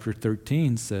Romans chapter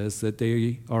 13 says that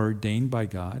they are ordained by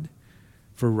God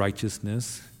for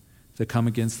righteousness to come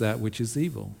against that which is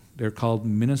evil. They're called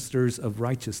ministers of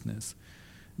righteousness.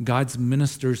 God's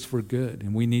ministers for good,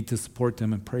 and we need to support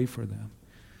them and pray for them.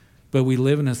 But we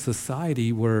live in a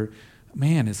society where,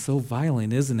 man, it's so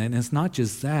violent, isn't it? And it's not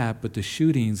just that, but the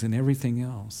shootings and everything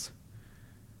else.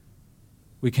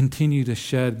 We continue to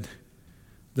shed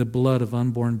the blood of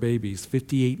unborn babies,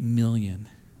 58 million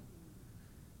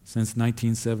since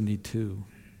 1972.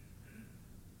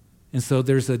 And so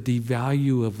there's a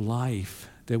devalue of life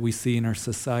that we see in our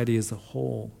society as a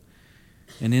whole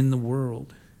and in the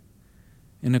world.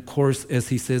 And of course, as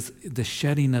he says, the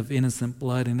shedding of innocent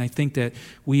blood. And I think that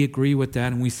we agree with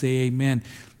that and we say amen.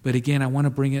 But again, I want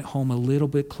to bring it home a little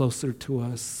bit closer to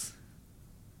us.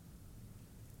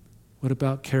 What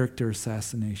about character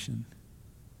assassination?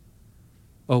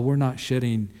 Oh, we're not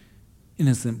shedding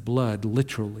innocent blood,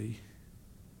 literally.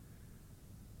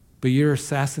 But you're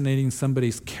assassinating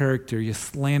somebody's character. You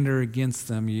slander against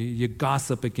them. You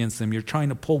gossip against them. You're trying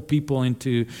to pull people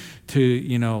into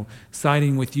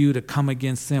siding with you to come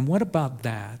against them. What about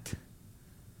that?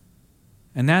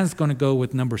 And that's going to go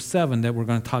with number 7 that we're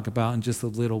going to talk about in just a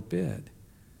little bit.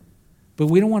 But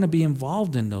we don't want to be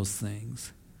involved in those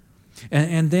things.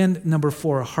 And then number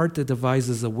 4, a heart that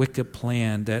devises a wicked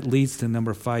plan that leads to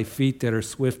number 5, feet that are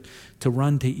swift to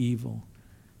run to evil.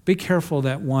 Be careful of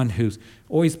that one who's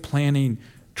always planning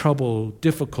trouble,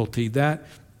 difficulty, that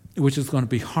which is going to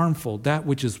be harmful, that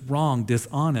which is wrong,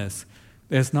 dishonest,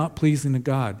 that's not pleasing to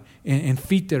God, and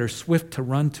feet that are swift to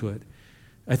run to it.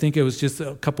 I think it was just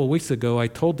a couple of weeks ago I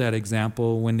told that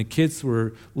example when the kids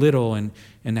were little and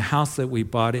the house that we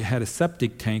bought, it had a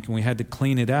septic tank and we had to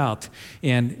clean it out.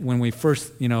 And when we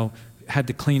first, had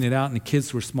to clean it out and the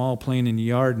kids were small playing in the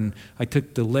yard and I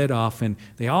took the lid off and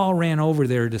they all ran over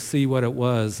there to see what it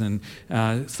was and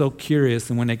so curious.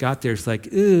 And when they got there, it's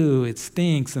like, ooh, it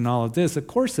stinks and all of this. Of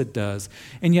course it does.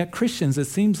 And yet Christians, it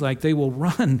seems like they will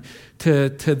run to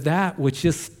that which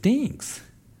just stinks.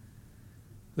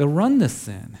 They'll run to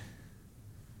sin.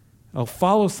 They'll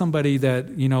follow somebody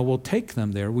that, will take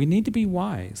them there. We need to be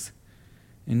wise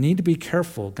and need to be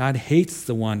careful. God hates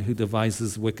the one who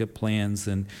devises wicked plans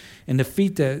and the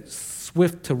feet that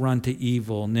swift to run to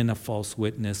evil and then a false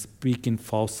witness, speaking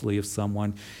falsely of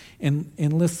someone. And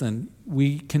listen,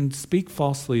 we can speak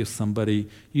falsely of somebody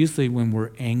usually when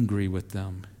we're angry with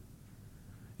them.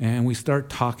 And we start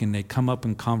talking, they come up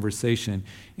in conversation.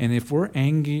 And if we're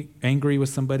angry with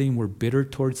somebody and we're bitter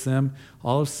towards them,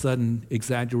 all of a sudden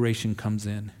exaggeration comes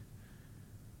in.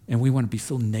 And we want to be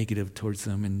so negative towards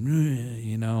them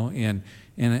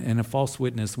and a false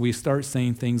witness. We start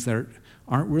saying things that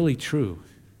aren't really true.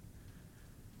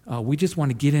 We just want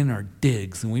to get in our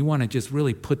digs and we want to just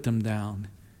really put them down.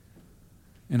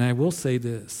 And I will say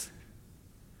this.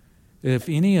 If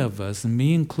any of us, and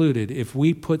me included, if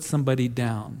we put somebody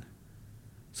down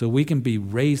so we can be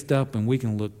raised up and we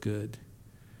can look good,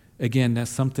 again,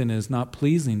 that's something that is not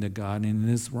pleasing to God and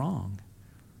it is wrong.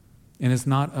 And it's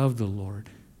not of the Lord.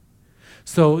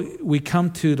 So we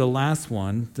come to the last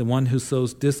one, the one who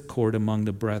sows discord among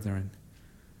the brethren.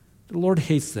 The Lord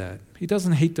hates that. He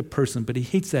doesn't hate the person, but he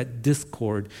hates that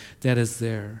discord that is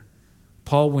there.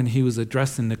 Paul, when he was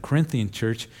addressing the Corinthian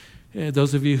church,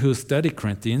 those of you who study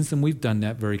Corinthians, and we've done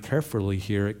that very carefully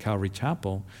here at Calvary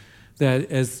Chapel, that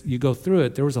as you go through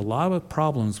it, there was a lot of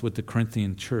problems with the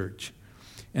Corinthian church.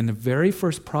 And the very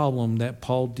first problem that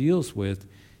Paul deals with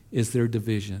is their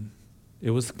division. It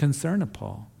was a concern of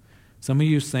Paul. Some of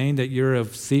you are saying that you're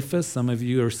of Cephas. Some of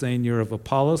you are saying you're of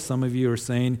Apollos. Some of you are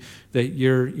saying that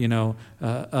you're,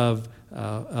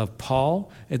 of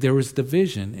Paul. There was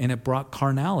division, and it brought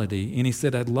carnality. And he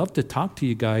said, I'd love to talk to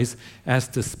you guys as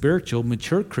to spiritual,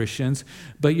 mature Christians,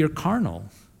 but you're carnal.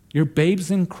 You're babes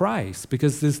in Christ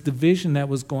because this division that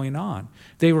was going on.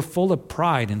 They were full of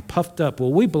pride and puffed up.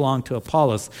 Well, we belong to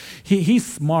Apollos. He's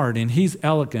smart and he's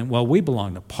elegant. Well, we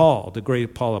belong to Paul, the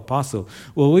great Paul apostle.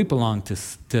 Well, we belong to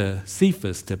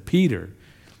Cephas, to Peter.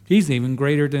 He's even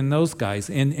greater than those guys.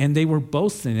 And they were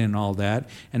boasting in all that.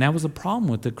 And that was a problem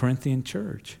with the Corinthian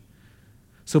church.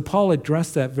 So Paul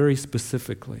addressed that very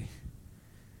specifically.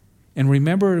 And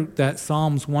remember that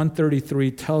Psalms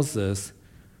 133 tells us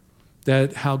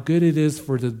that how good it is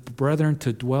for the brethren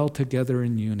to dwell together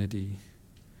in unity.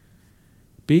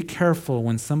 Be careful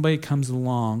when somebody comes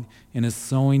along and is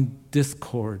sowing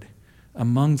discord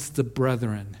amongst the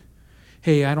brethren.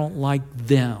 Hey, I don't like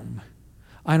them.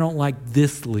 I don't like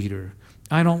this leader.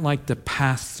 I don't like the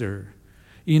pastor.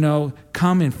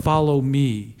 Come and follow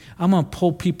me. I'm going to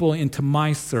pull people into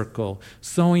my circle,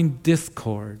 sowing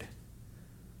discord.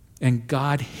 And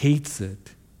God hates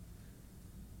it.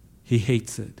 He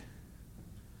hates it.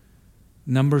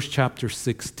 Numbers chapter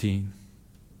 16.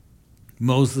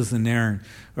 Moses and Aaron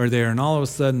are there, and all of a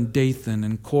sudden Dathan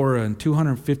and Korah and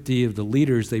 250 of the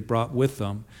leaders they brought with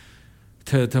them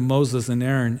to Moses and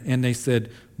Aaron, and they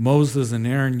said, Moses and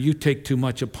Aaron, you take too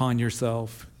much upon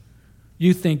yourself.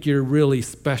 You think you're really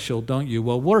special, don't you?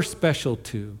 Well, we're special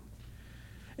too.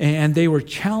 And they were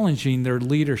challenging their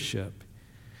leadership.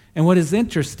 And what is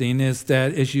interesting is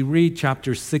that as you read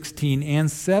chapters 16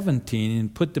 and 17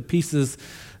 and put the pieces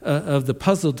of the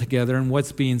puzzle together and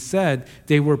what's being said,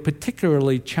 they were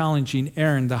particularly challenging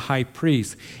Aaron, the high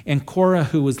priest. And Korah,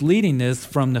 who was leading this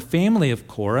from the family of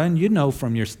Korah, and you know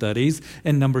from your studies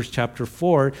in Numbers chapter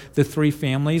 4, the three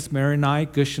families, Merari,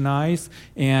 Gershonites,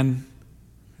 and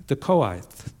the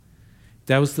Kohath.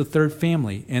 That was the third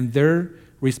family. And their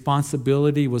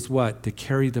responsibility was what? To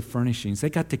carry the furnishings. They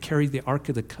got to carry the Ark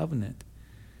of the Covenant.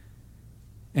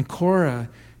 And Korah,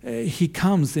 he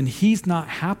comes and he's not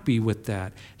happy with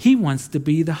that. He wants to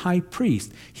be the high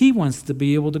priest. He wants to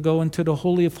be able to go into the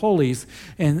Holy of Holies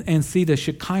and see the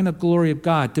Shekinah glory of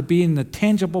God, to be in the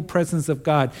tangible presence of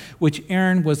God, which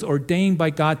Aaron was ordained by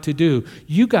God to do.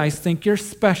 You guys think you're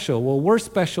special. Well, we're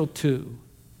special too.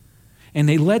 And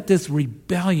they led this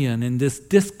rebellion and this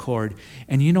discord.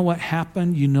 And you know what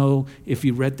happened? You know, if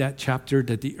you read that chapter,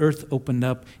 that the earth opened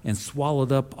up and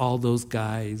swallowed up all those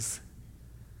guys.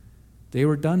 They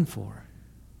were done for.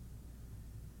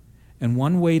 And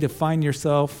one way to find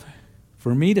yourself,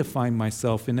 for me to find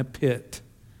myself in a pit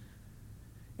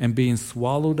and being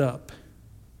swallowed up,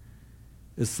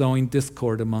 is sowing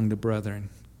discord among the brethren.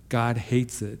 God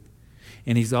hates it.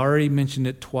 And he's already mentioned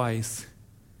it twice.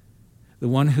 The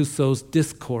one who sows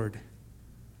discord,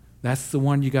 that's the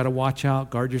one you got to watch out,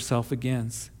 guard yourself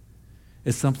against.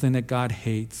 It's something that God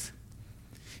hates.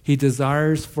 He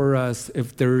desires for us,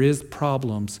 if there is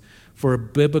problems, for a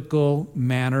biblical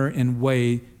manner and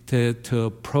way to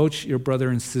approach your brother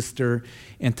and sister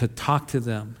and to talk to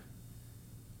them.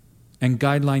 And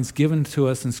guidelines given to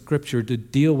us in Scripture to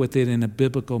deal with it in a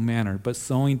biblical manner. But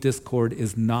sowing discord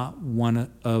is not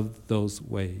one of those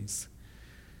ways.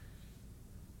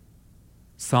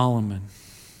 Solomon,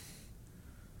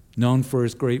 known for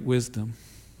his great wisdom.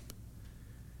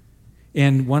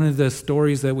 And one of the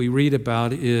stories that we read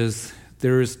about is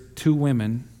there's two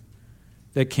women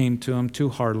that came to him, two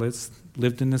harlots,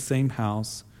 lived in the same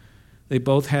house. They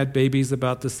both had babies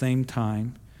about the same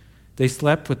time. They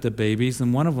slept with the babies,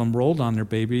 and one of them rolled on their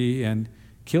baby and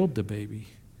killed the baby.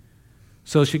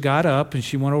 So she got up and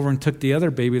she went over and took the other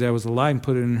baby that was alive and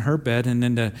put it in her bed, and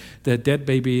then the dead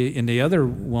baby in the other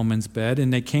woman's bed.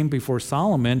 And they came before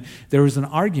Solomon. There was an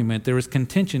argument. There was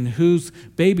contention whose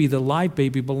baby the live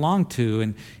baby belonged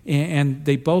to. And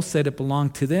they both said it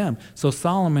belonged to them. So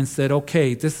Solomon said,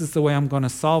 okay, this is the way I'm going to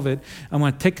solve it. I'm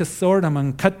going to take a sword. I'm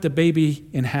going to cut the baby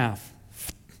in half.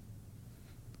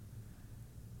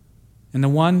 And the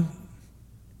one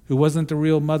who wasn't the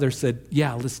real mother said,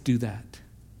 yeah, let's do that.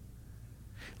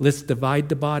 Let's divide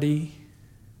the body.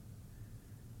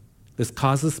 Let's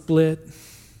cause a split.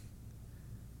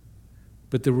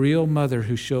 But the real mother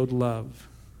who showed love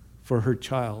for her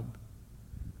child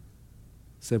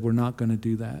said, we're not going to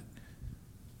do that.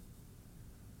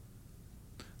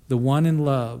 The one in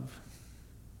love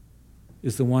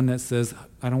is the one that says,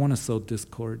 I don't want to sow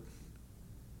discord.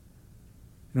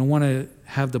 I don't want to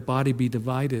have the body be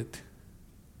divided.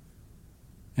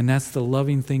 And that's the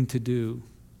loving thing to do.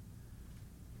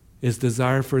 Is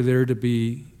desire for there to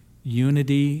be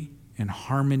unity and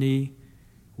harmony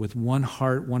with one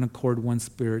heart, one accord, one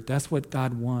spirit. That's what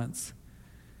God wants.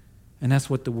 And that's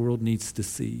what the world needs to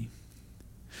see.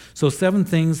 So 7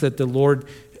 things that the Lord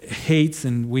hates,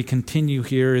 and we continue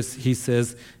here, is he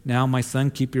says, now my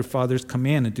son, keep your father's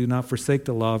command and do not forsake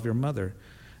the law of your mother.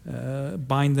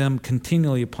 Bind them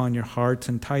continually upon your hearts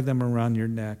and tie them around your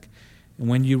neck. And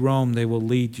when you roam, they will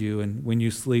lead you, and when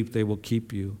you sleep, they will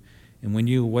keep you. And when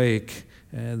you awake,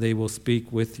 they will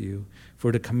speak with you.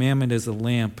 For the commandment is a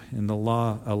lamp and the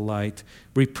law a light.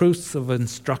 Reproofs of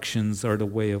instructions are the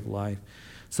way of life.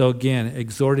 So again,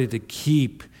 exhorted to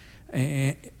keep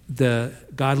the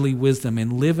godly wisdom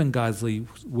and live in godly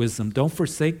wisdom. Don't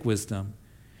forsake wisdom.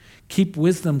 Keep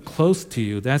wisdom close to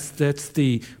you. That's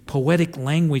the poetic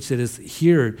language that is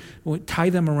here. Tie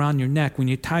them around your neck. When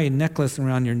you tie a necklace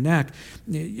around your neck,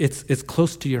 it's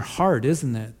close to your heart,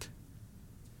 isn't it?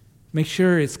 Make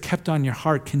sure it's kept on your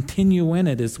heart. Continue in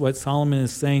it is what Solomon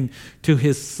is saying to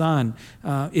his son.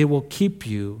 It will keep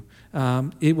you.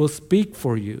 It will speak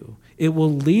for you. It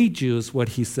will lead you is what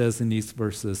he says in these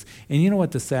verses. And you know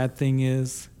what the sad thing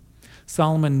is?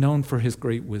 Solomon, known for his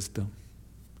great wisdom.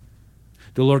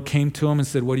 The Lord came to him and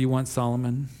said, what do you want,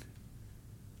 Solomon?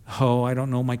 Oh, I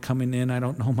don't know my coming in. I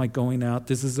don't know my going out.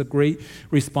 This is a great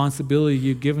responsibility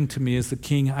you've given to me as a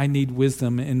king. I need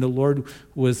wisdom. And the Lord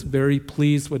was very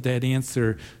pleased with that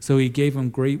answer. So he gave him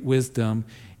great wisdom.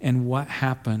 And what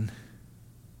happened?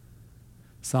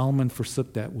 Solomon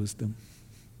forsook that wisdom.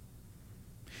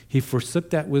 He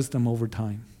forsook that wisdom over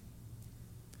time.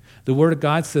 The Word of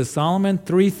God says, Solomon,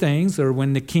 3 things, or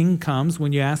when the king comes,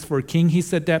 when you ask for a king, he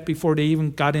said that before they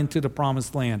even got into the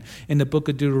promised land in the book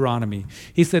of Deuteronomy.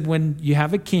 He said, when you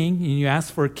have a king and you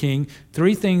ask for a king,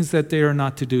 3 things that they are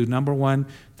not to do. Number 1,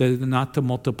 they're not to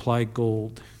multiply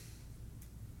gold.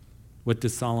 What did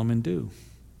Solomon do?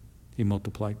 He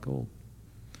multiplied gold.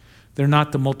 They're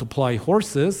not to multiply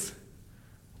horses.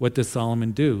 What did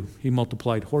Solomon do? He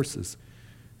multiplied horses.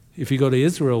 If you go to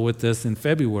Israel with us in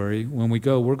February, when we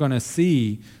go, we're going to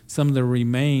see some of the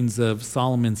remains of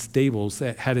Solomon's stables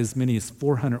that had as many as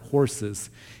 400 horses.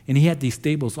 And he had these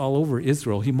stables all over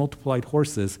Israel. He multiplied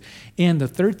horses. And the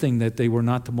third thing that they were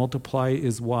not to multiply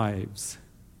is wives.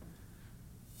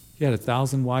 He had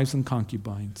 1,000 wives and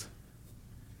concubines.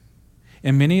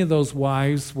 And many of those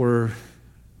wives were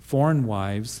foreign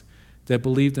wives that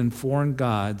believed in foreign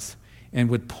gods and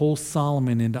would pull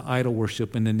Solomon into idol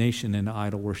worship and the nation into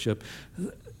idol worship.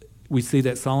 We see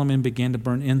that Solomon began to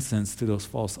burn incense to those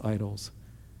false idols.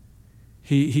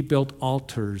 He built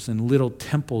altars and little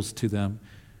temples to them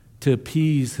to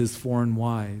appease his foreign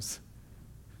wives.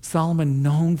 Solomon,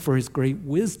 known for his great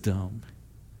wisdom,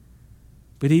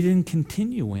 but he didn't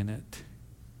continue in it.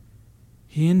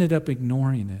 He ended up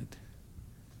ignoring it.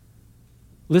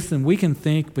 Listen, we can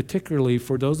think, particularly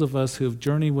for those of us who have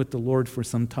journeyed with the Lord for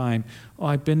some time, oh,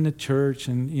 I've been to church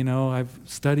and, I've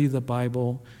studied the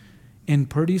Bible. And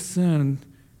pretty soon,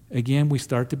 again, we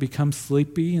start to become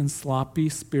sleepy and sloppy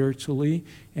spiritually,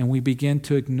 and we begin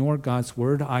to ignore God's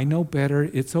word. I know better.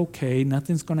 It's okay.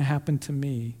 Nothing's going to happen to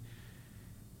me.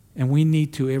 And we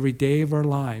need to, every day of our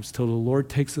lives, till the Lord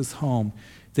takes us home,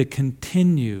 to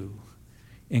continue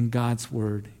in God's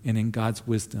word and in God's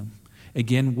wisdom.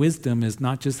 Again, wisdom is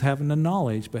not just having the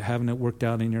knowledge, but having it worked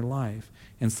out in your life.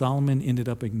 And Solomon ended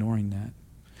up ignoring that.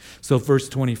 So verse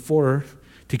 24,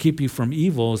 to keep you from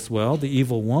evil as well, the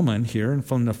evil woman here, and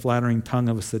from the flattering tongue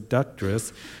of a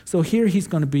seductress. So here he's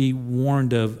going to be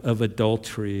warned of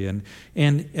adultery.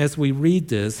 And as we read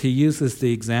this, he uses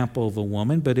the example of a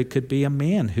woman, but it could be a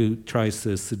man who tries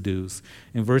to seduce.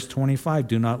 In verse 25,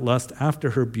 do not lust after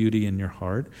her beauty in your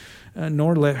heart,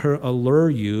 nor let her allure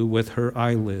you with her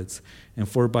eyelids. And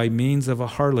for by means of a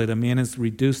harlot, a man is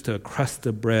reduced to a crust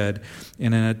of bread,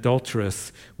 and an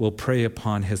adulteress will prey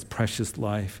upon his precious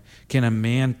life. Can a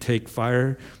man take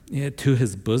fire to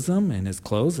his bosom and his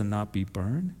clothes and not be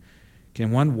burned?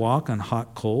 Can one walk on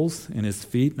hot coals and his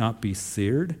feet not be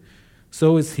seared?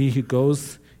 So is he who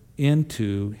goes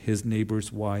into his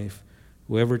neighbor's wife.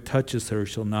 Whoever touches her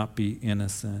shall not be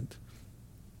innocent.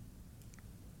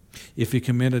 If you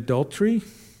commit adultery,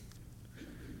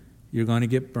 you're going to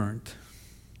get burnt.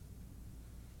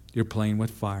 You're playing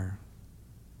with fire.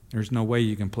 There's no way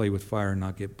you can play with fire and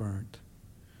not get burnt.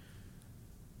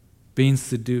 Being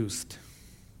seduced.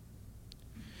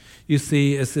 You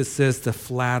see, as it says, the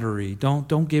flattery.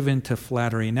 Don't give in to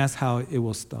flattery, and that's how it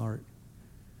will start.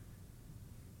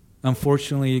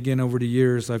 Unfortunately, again, over the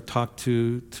years, I've talked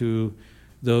to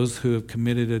those who have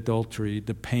committed adultery,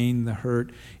 the pain, the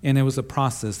hurt, and it was a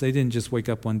process. They didn't just wake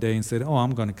up one day and say, oh,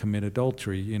 I'm going to commit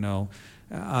adultery,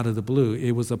 out of the blue.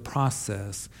 It was a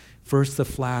process. First, the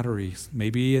flatteries,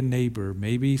 maybe a neighbor,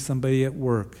 maybe somebody at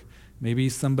work, maybe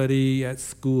somebody at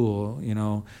school,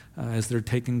 as they're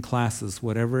taking classes,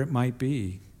 whatever it might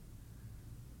be.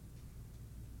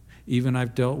 Even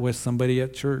I've dealt with somebody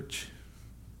at church,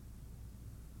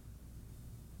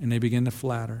 and they begin to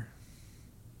flatter.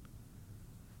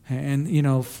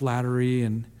 And, flattery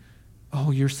and,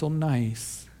 oh, you're so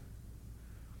nice.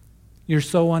 You're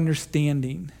so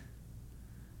understanding.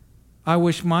 I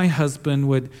wish my husband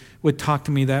would talk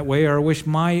to me that way, or I wish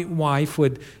my wife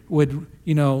would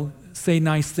say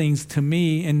nice things to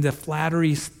me, and the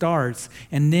flattery starts.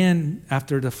 And then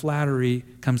after the flattery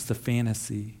comes the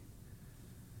fantasy.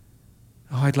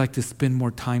 Oh, I'd like to spend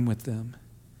more time with them.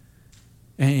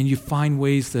 And you find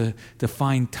ways to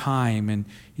find time, and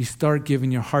you start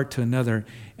giving your heart to another,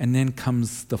 and then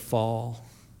comes the fall.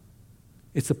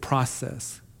 It's a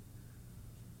process.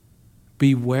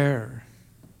 Beware.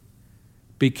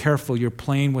 Be careful. You're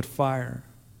playing with fire.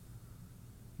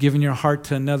 Giving your heart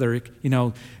to another,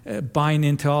 buying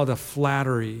into all the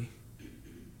flattery,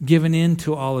 giving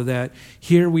into all of that.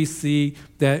 Here we see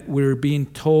that we're being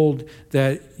told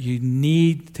that you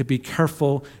need to be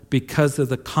careful because of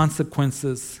the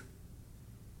consequences.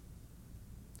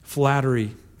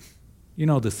 Flattery. You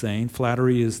know the saying,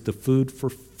 flattery is the food for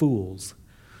fools.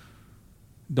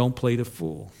 Don't play the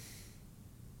fool.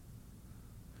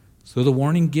 So the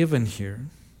warning given here,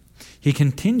 he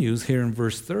continues here in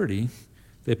verse 30,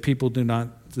 that people do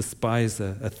not despise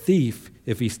a thief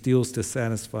if he steals to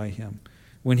satisfy him.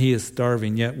 When he is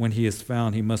starving, yet when he is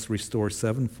found, he must restore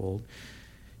sevenfold.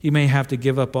 he may have to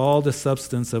give up all the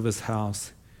substance of his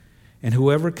house. And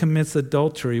whoever commits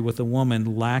adultery with a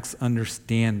woman lacks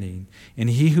understanding, and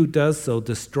he who does so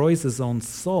destroys his own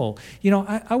soul.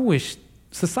 I wish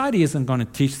society isn't going to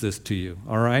teach this to you,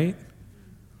 all right?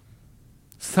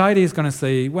 Society is going to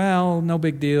say, well, no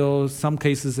big deal, some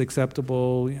cases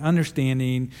acceptable,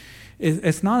 understanding.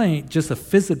 It's not just a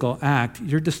physical act.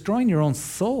 You're destroying your own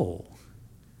soul,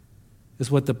 is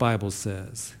what the Bible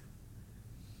says.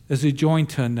 As you join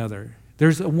to another.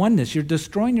 There's a oneness. You're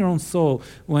destroying your own soul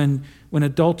when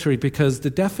adultery, because the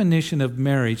definition of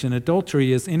marriage and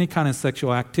adultery is any kind of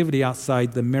sexual activity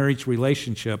outside the marriage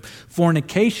relationship.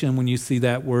 Fornication, when you see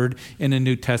that word in the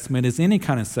New Testament, is any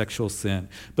kind of sexual sin.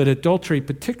 But adultery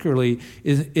particularly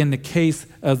is in the case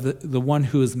of the one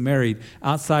who is married.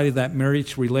 Outside of that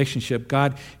marriage relationship,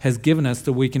 God has given us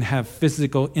that we can have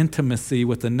physical intimacy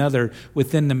with another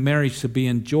within the marriage to be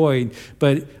enjoyed.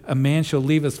 But a man shall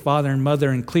leave his father and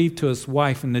mother and cleave to his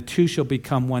wife, and the two shall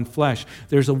become one flesh.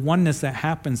 There's a oneness that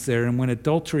happens there, and when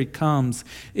adultery comes,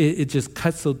 it just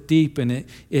cuts so deep, and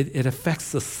it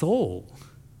affects the soul.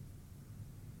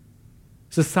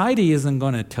 Society isn't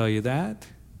going to tell you that.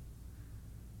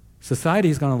 Society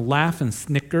is going to laugh and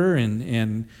snicker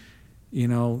and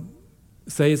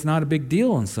say it's not a big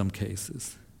deal in some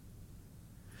cases.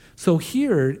 So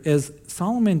here, as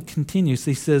Solomon continues,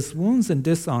 he says, wounds and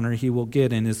dishonor he will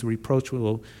get, and his reproach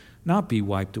will not be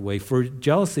wiped away. For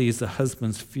jealousy is a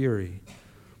husband's fury.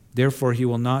 Therefore he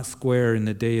will not square in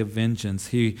the day of vengeance.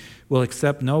 He will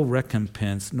accept no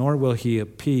recompense, nor will he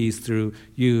appease through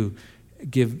you,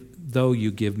 though you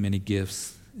give many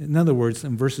gifts. In other words,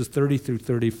 in verses 30 through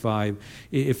 35,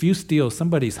 if you steal,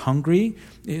 somebody's hungry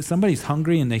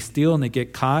and they steal and they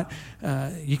get caught,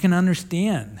 you can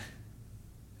understand.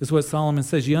 Is what Solomon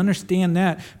says. You understand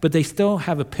that, but they still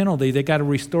have a penalty. They got to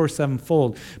restore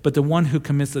sevenfold. But the one who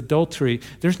commits adultery,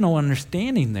 there's no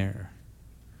understanding there.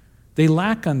 They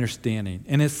lack understanding,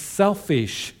 and it's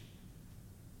selfish.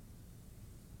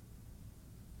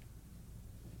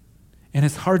 And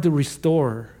it's hard to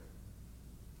restore.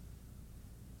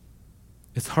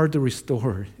 It's hard to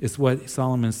restore, is what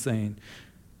Solomon's saying.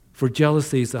 For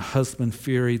jealousy is a husband's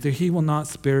fury. He will not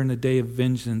spare in the day of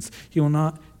vengeance. He will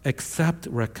not accept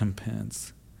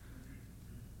recompense.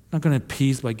 Not going to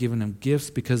appease by giving them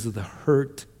gifts because of the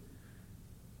hurt.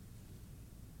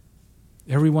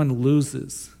 Everyone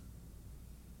loses.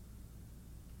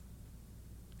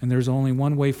 And there's only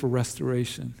one way for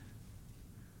restoration.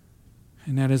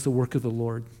 And that is the work of the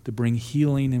Lord, to bring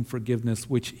healing and forgiveness,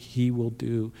 which he will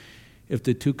do if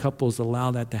the two couples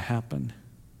allow that to happen.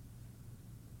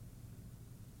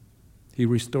 He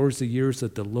restores the years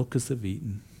that the locusts have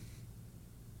eaten.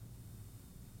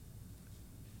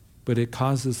 But it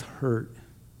causes hurt.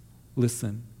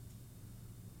 Listen,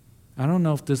 I don't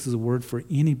know if this is a word for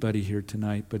anybody here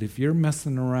tonight, but if you're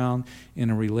messing around in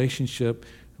a relationship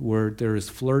where there is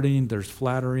flirting, there's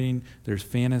flattering, there's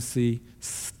fantasy,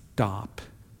 stop.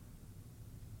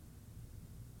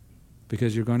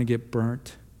 Because you're going to get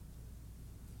burnt.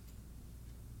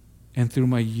 And through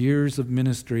my years of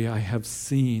ministry, I have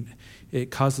seen it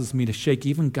causes me to shake,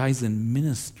 even guys in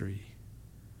ministry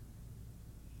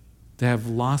that have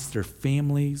lost their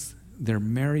families, their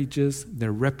marriages,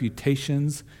 their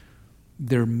reputations,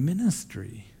 their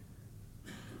ministry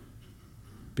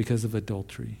because of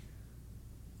adultery.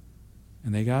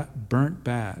 And they got burnt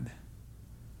bad.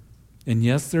 And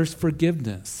yes, there's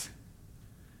forgiveness.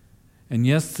 And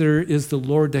yes, there is the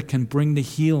Lord that can bring the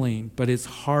healing, but it's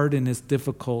hard and it's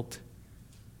difficult.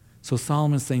 So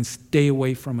Solomon's saying, stay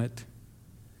away from it.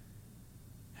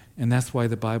 And that's why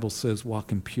the Bible says,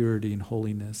 walk in purity and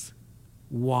holiness.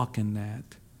 Walk in that.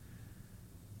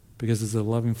 Because it's a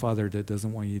loving Father that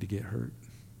doesn't want you to get hurt.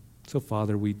 So,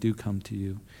 Father, we do come to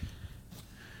you.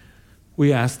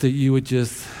 We ask that you would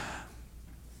just,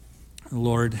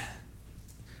 Lord,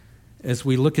 as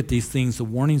we look at these things, the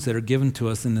warnings that are given to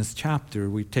us in this chapter,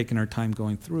 we've taken our time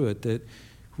going through it, that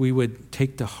we would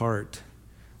take to heart,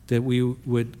 that we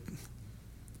would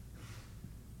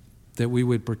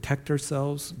protect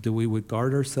ourselves, that we would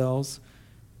guard ourselves,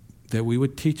 that we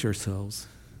would teach ourselves,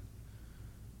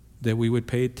 that we would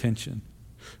pay attention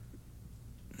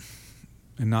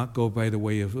and not go by the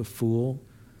way of a fool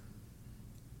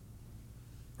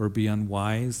or be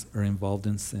unwise or involved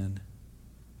in sin.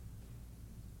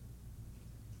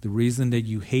 The reason that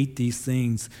you hate these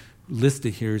things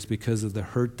listed here is because of the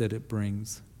hurt that it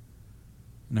brings,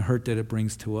 and the hurt that it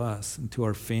brings to us and to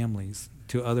our families,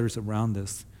 to others around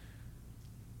us.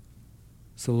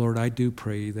 So, Lord, I do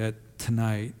pray that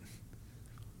tonight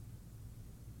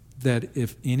that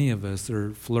if any of us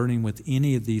are flirting with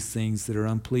any of these things that are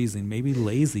unpleasing, maybe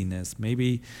laziness,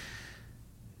 maybe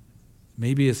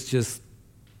it's just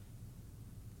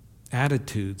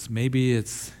attitudes, maybe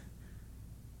it's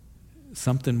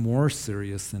something more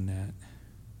serious than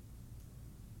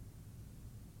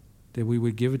that we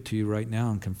would give it to you right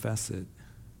now and confess it,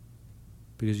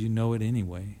 because you know it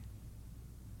anyway.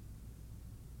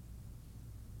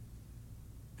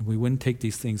 And we wouldn't take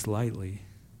these things lightly.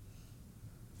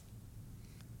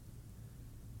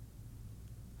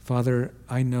 Father,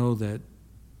 I know that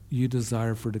you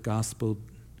desire for the gospel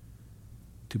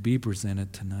to be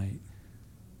presented tonight.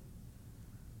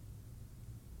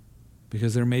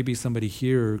 Because there may be somebody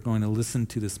here going to listen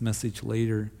to this message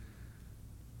later.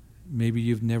 Maybe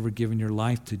you've never given your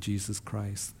life to Jesus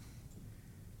Christ.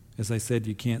 As I said,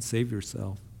 you can't save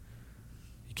yourself.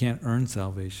 You can't earn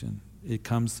salvation. It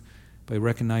comes by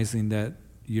recognizing that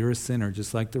you're a sinner,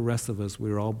 just like the rest of us.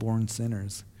 We're all born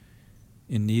sinners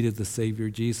in need of the Savior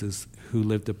Jesus, who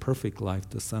lived a perfect life,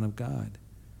 the Son of God.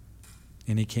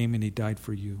 And he came and he died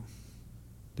for you.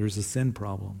 There's a sin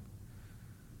problem.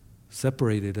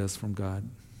 Separated us from God.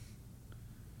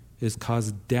 It's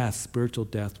caused death, spiritual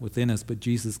death within us, but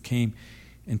Jesus came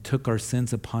and took our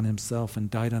sins upon himself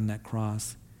and died on that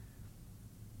cross.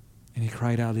 And he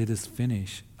cried out, "It is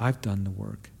finished. I've done the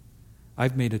work.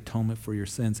 I've made atonement for your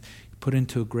sins." He put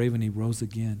into a grave and he rose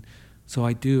again. So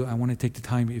I want to take the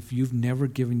time, if you've never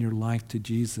given your life to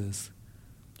Jesus,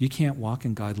 you can't walk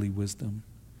in godly wisdom.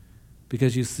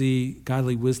 Because you see,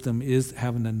 godly wisdom is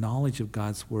having the knowledge of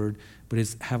God's word, but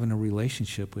it's having a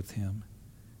relationship with him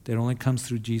that only comes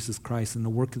through Jesus Christ and the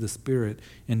work of the Spirit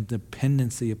and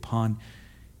dependency upon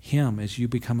him as you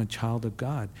become a child of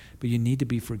God. But you need to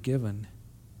be forgiven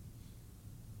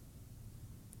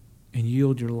and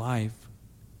yield your life,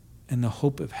 and the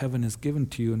hope of heaven is given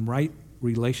to you, and right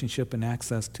relationship and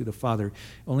access to the Father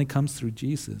only comes through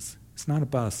Jesus. It's not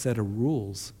about a set of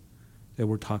rules that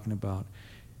we're talking about.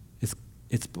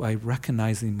 It's by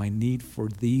recognizing my need for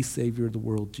the Savior of the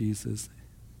world, Jesus,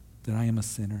 that I am a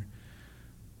sinner.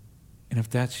 And if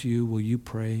that's you, will you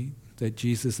pray that,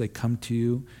 Jesus, I come to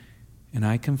you and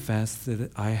I confess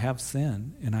that I have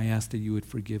sinned, and I ask that you would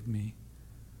forgive me.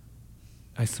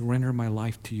 I surrender my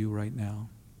life to you right now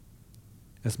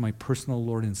as my personal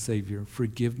Lord and Savior.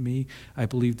 Forgive me. I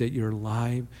believe that you're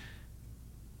alive,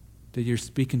 that you're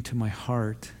speaking to my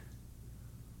heart.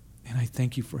 And I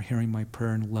thank you for hearing my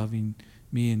prayer and loving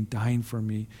me and dying for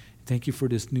me. Thank you for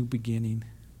this new beginning.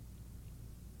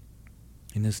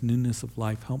 In this newness of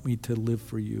life, help me to live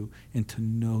for you and to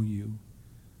know you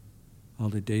all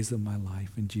the days of my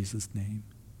life, in Jesus' name.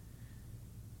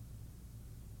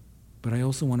 But I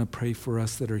also want to pray for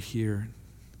us that are here,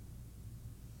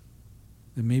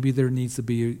 that maybe there needs to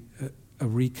be a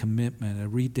recommitment, a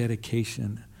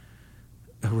rededication,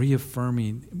 a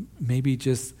reaffirming. Maybe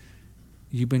just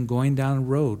you've been going down a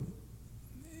road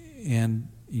and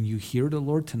you hear the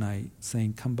Lord tonight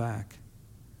saying, come back.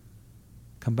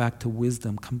 Come back to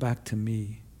wisdom. Come back to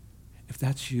me. If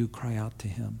that's you, cry out to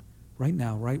him right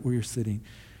now, right where you're sitting,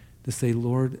 to say,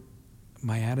 Lord,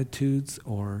 my attitudes,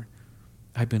 or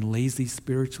I've been lazy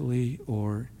spiritually,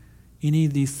 or any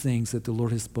of these things that the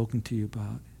Lord has spoken to you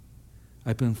about.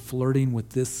 I've been flirting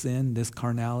with this sin, this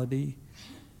carnality.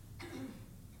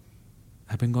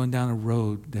 I've been going down a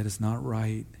road that is not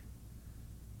right.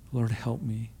 Lord, help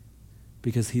me,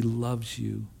 because he loves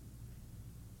you.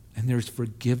 And there's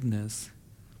forgiveness,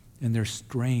 and there's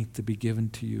strength to be given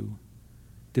to you,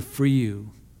 to free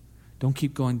you. Don't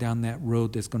keep going down that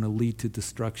road that's going to lead to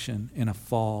destruction and a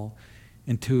fall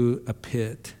into a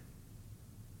pit.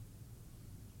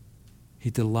 He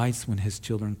delights when his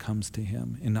children comes to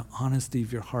him. In the honesty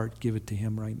of your heart, give it to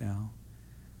him right now.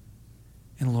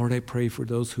 And Lord, I pray for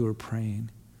those who are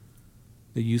praying,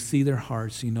 that you see their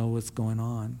hearts, you know what's going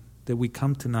on, that we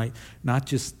come tonight not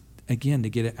just, again, to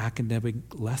get an academic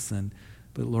lesson,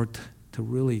 but Lord, to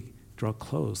really draw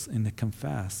close and to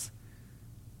confess.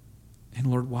 And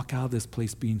Lord, walk out of this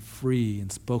place being free and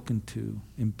spoken to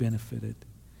and benefited.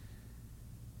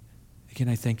 Again,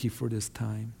 I thank you for this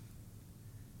time.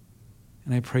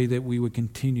 And I pray that we would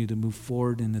continue to move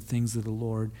forward in the things of the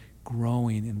Lord,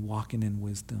 growing and walking in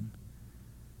wisdom.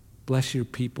 Bless your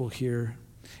people here.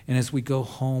 And as we go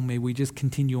home, may we just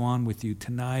continue on with you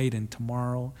tonight and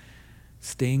tomorrow,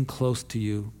 staying close to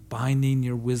you, binding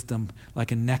your wisdom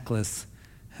like a necklace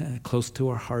close to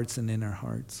our hearts and in our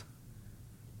hearts.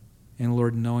 And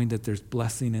Lord, knowing that there's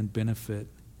blessing and benefit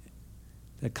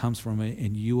that comes from it,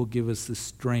 and you will give us the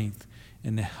strength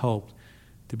and the help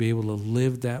to be able to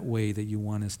live that way that you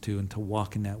want us to, and to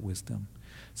walk in that wisdom.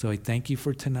 So I thank you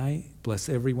for tonight. Bless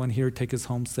everyone here. Take us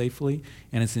home safely.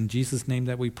 And it's in Jesus' name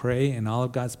that we pray. And all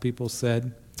of God's people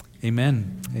said,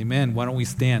 amen. Amen. Why don't we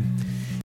stand?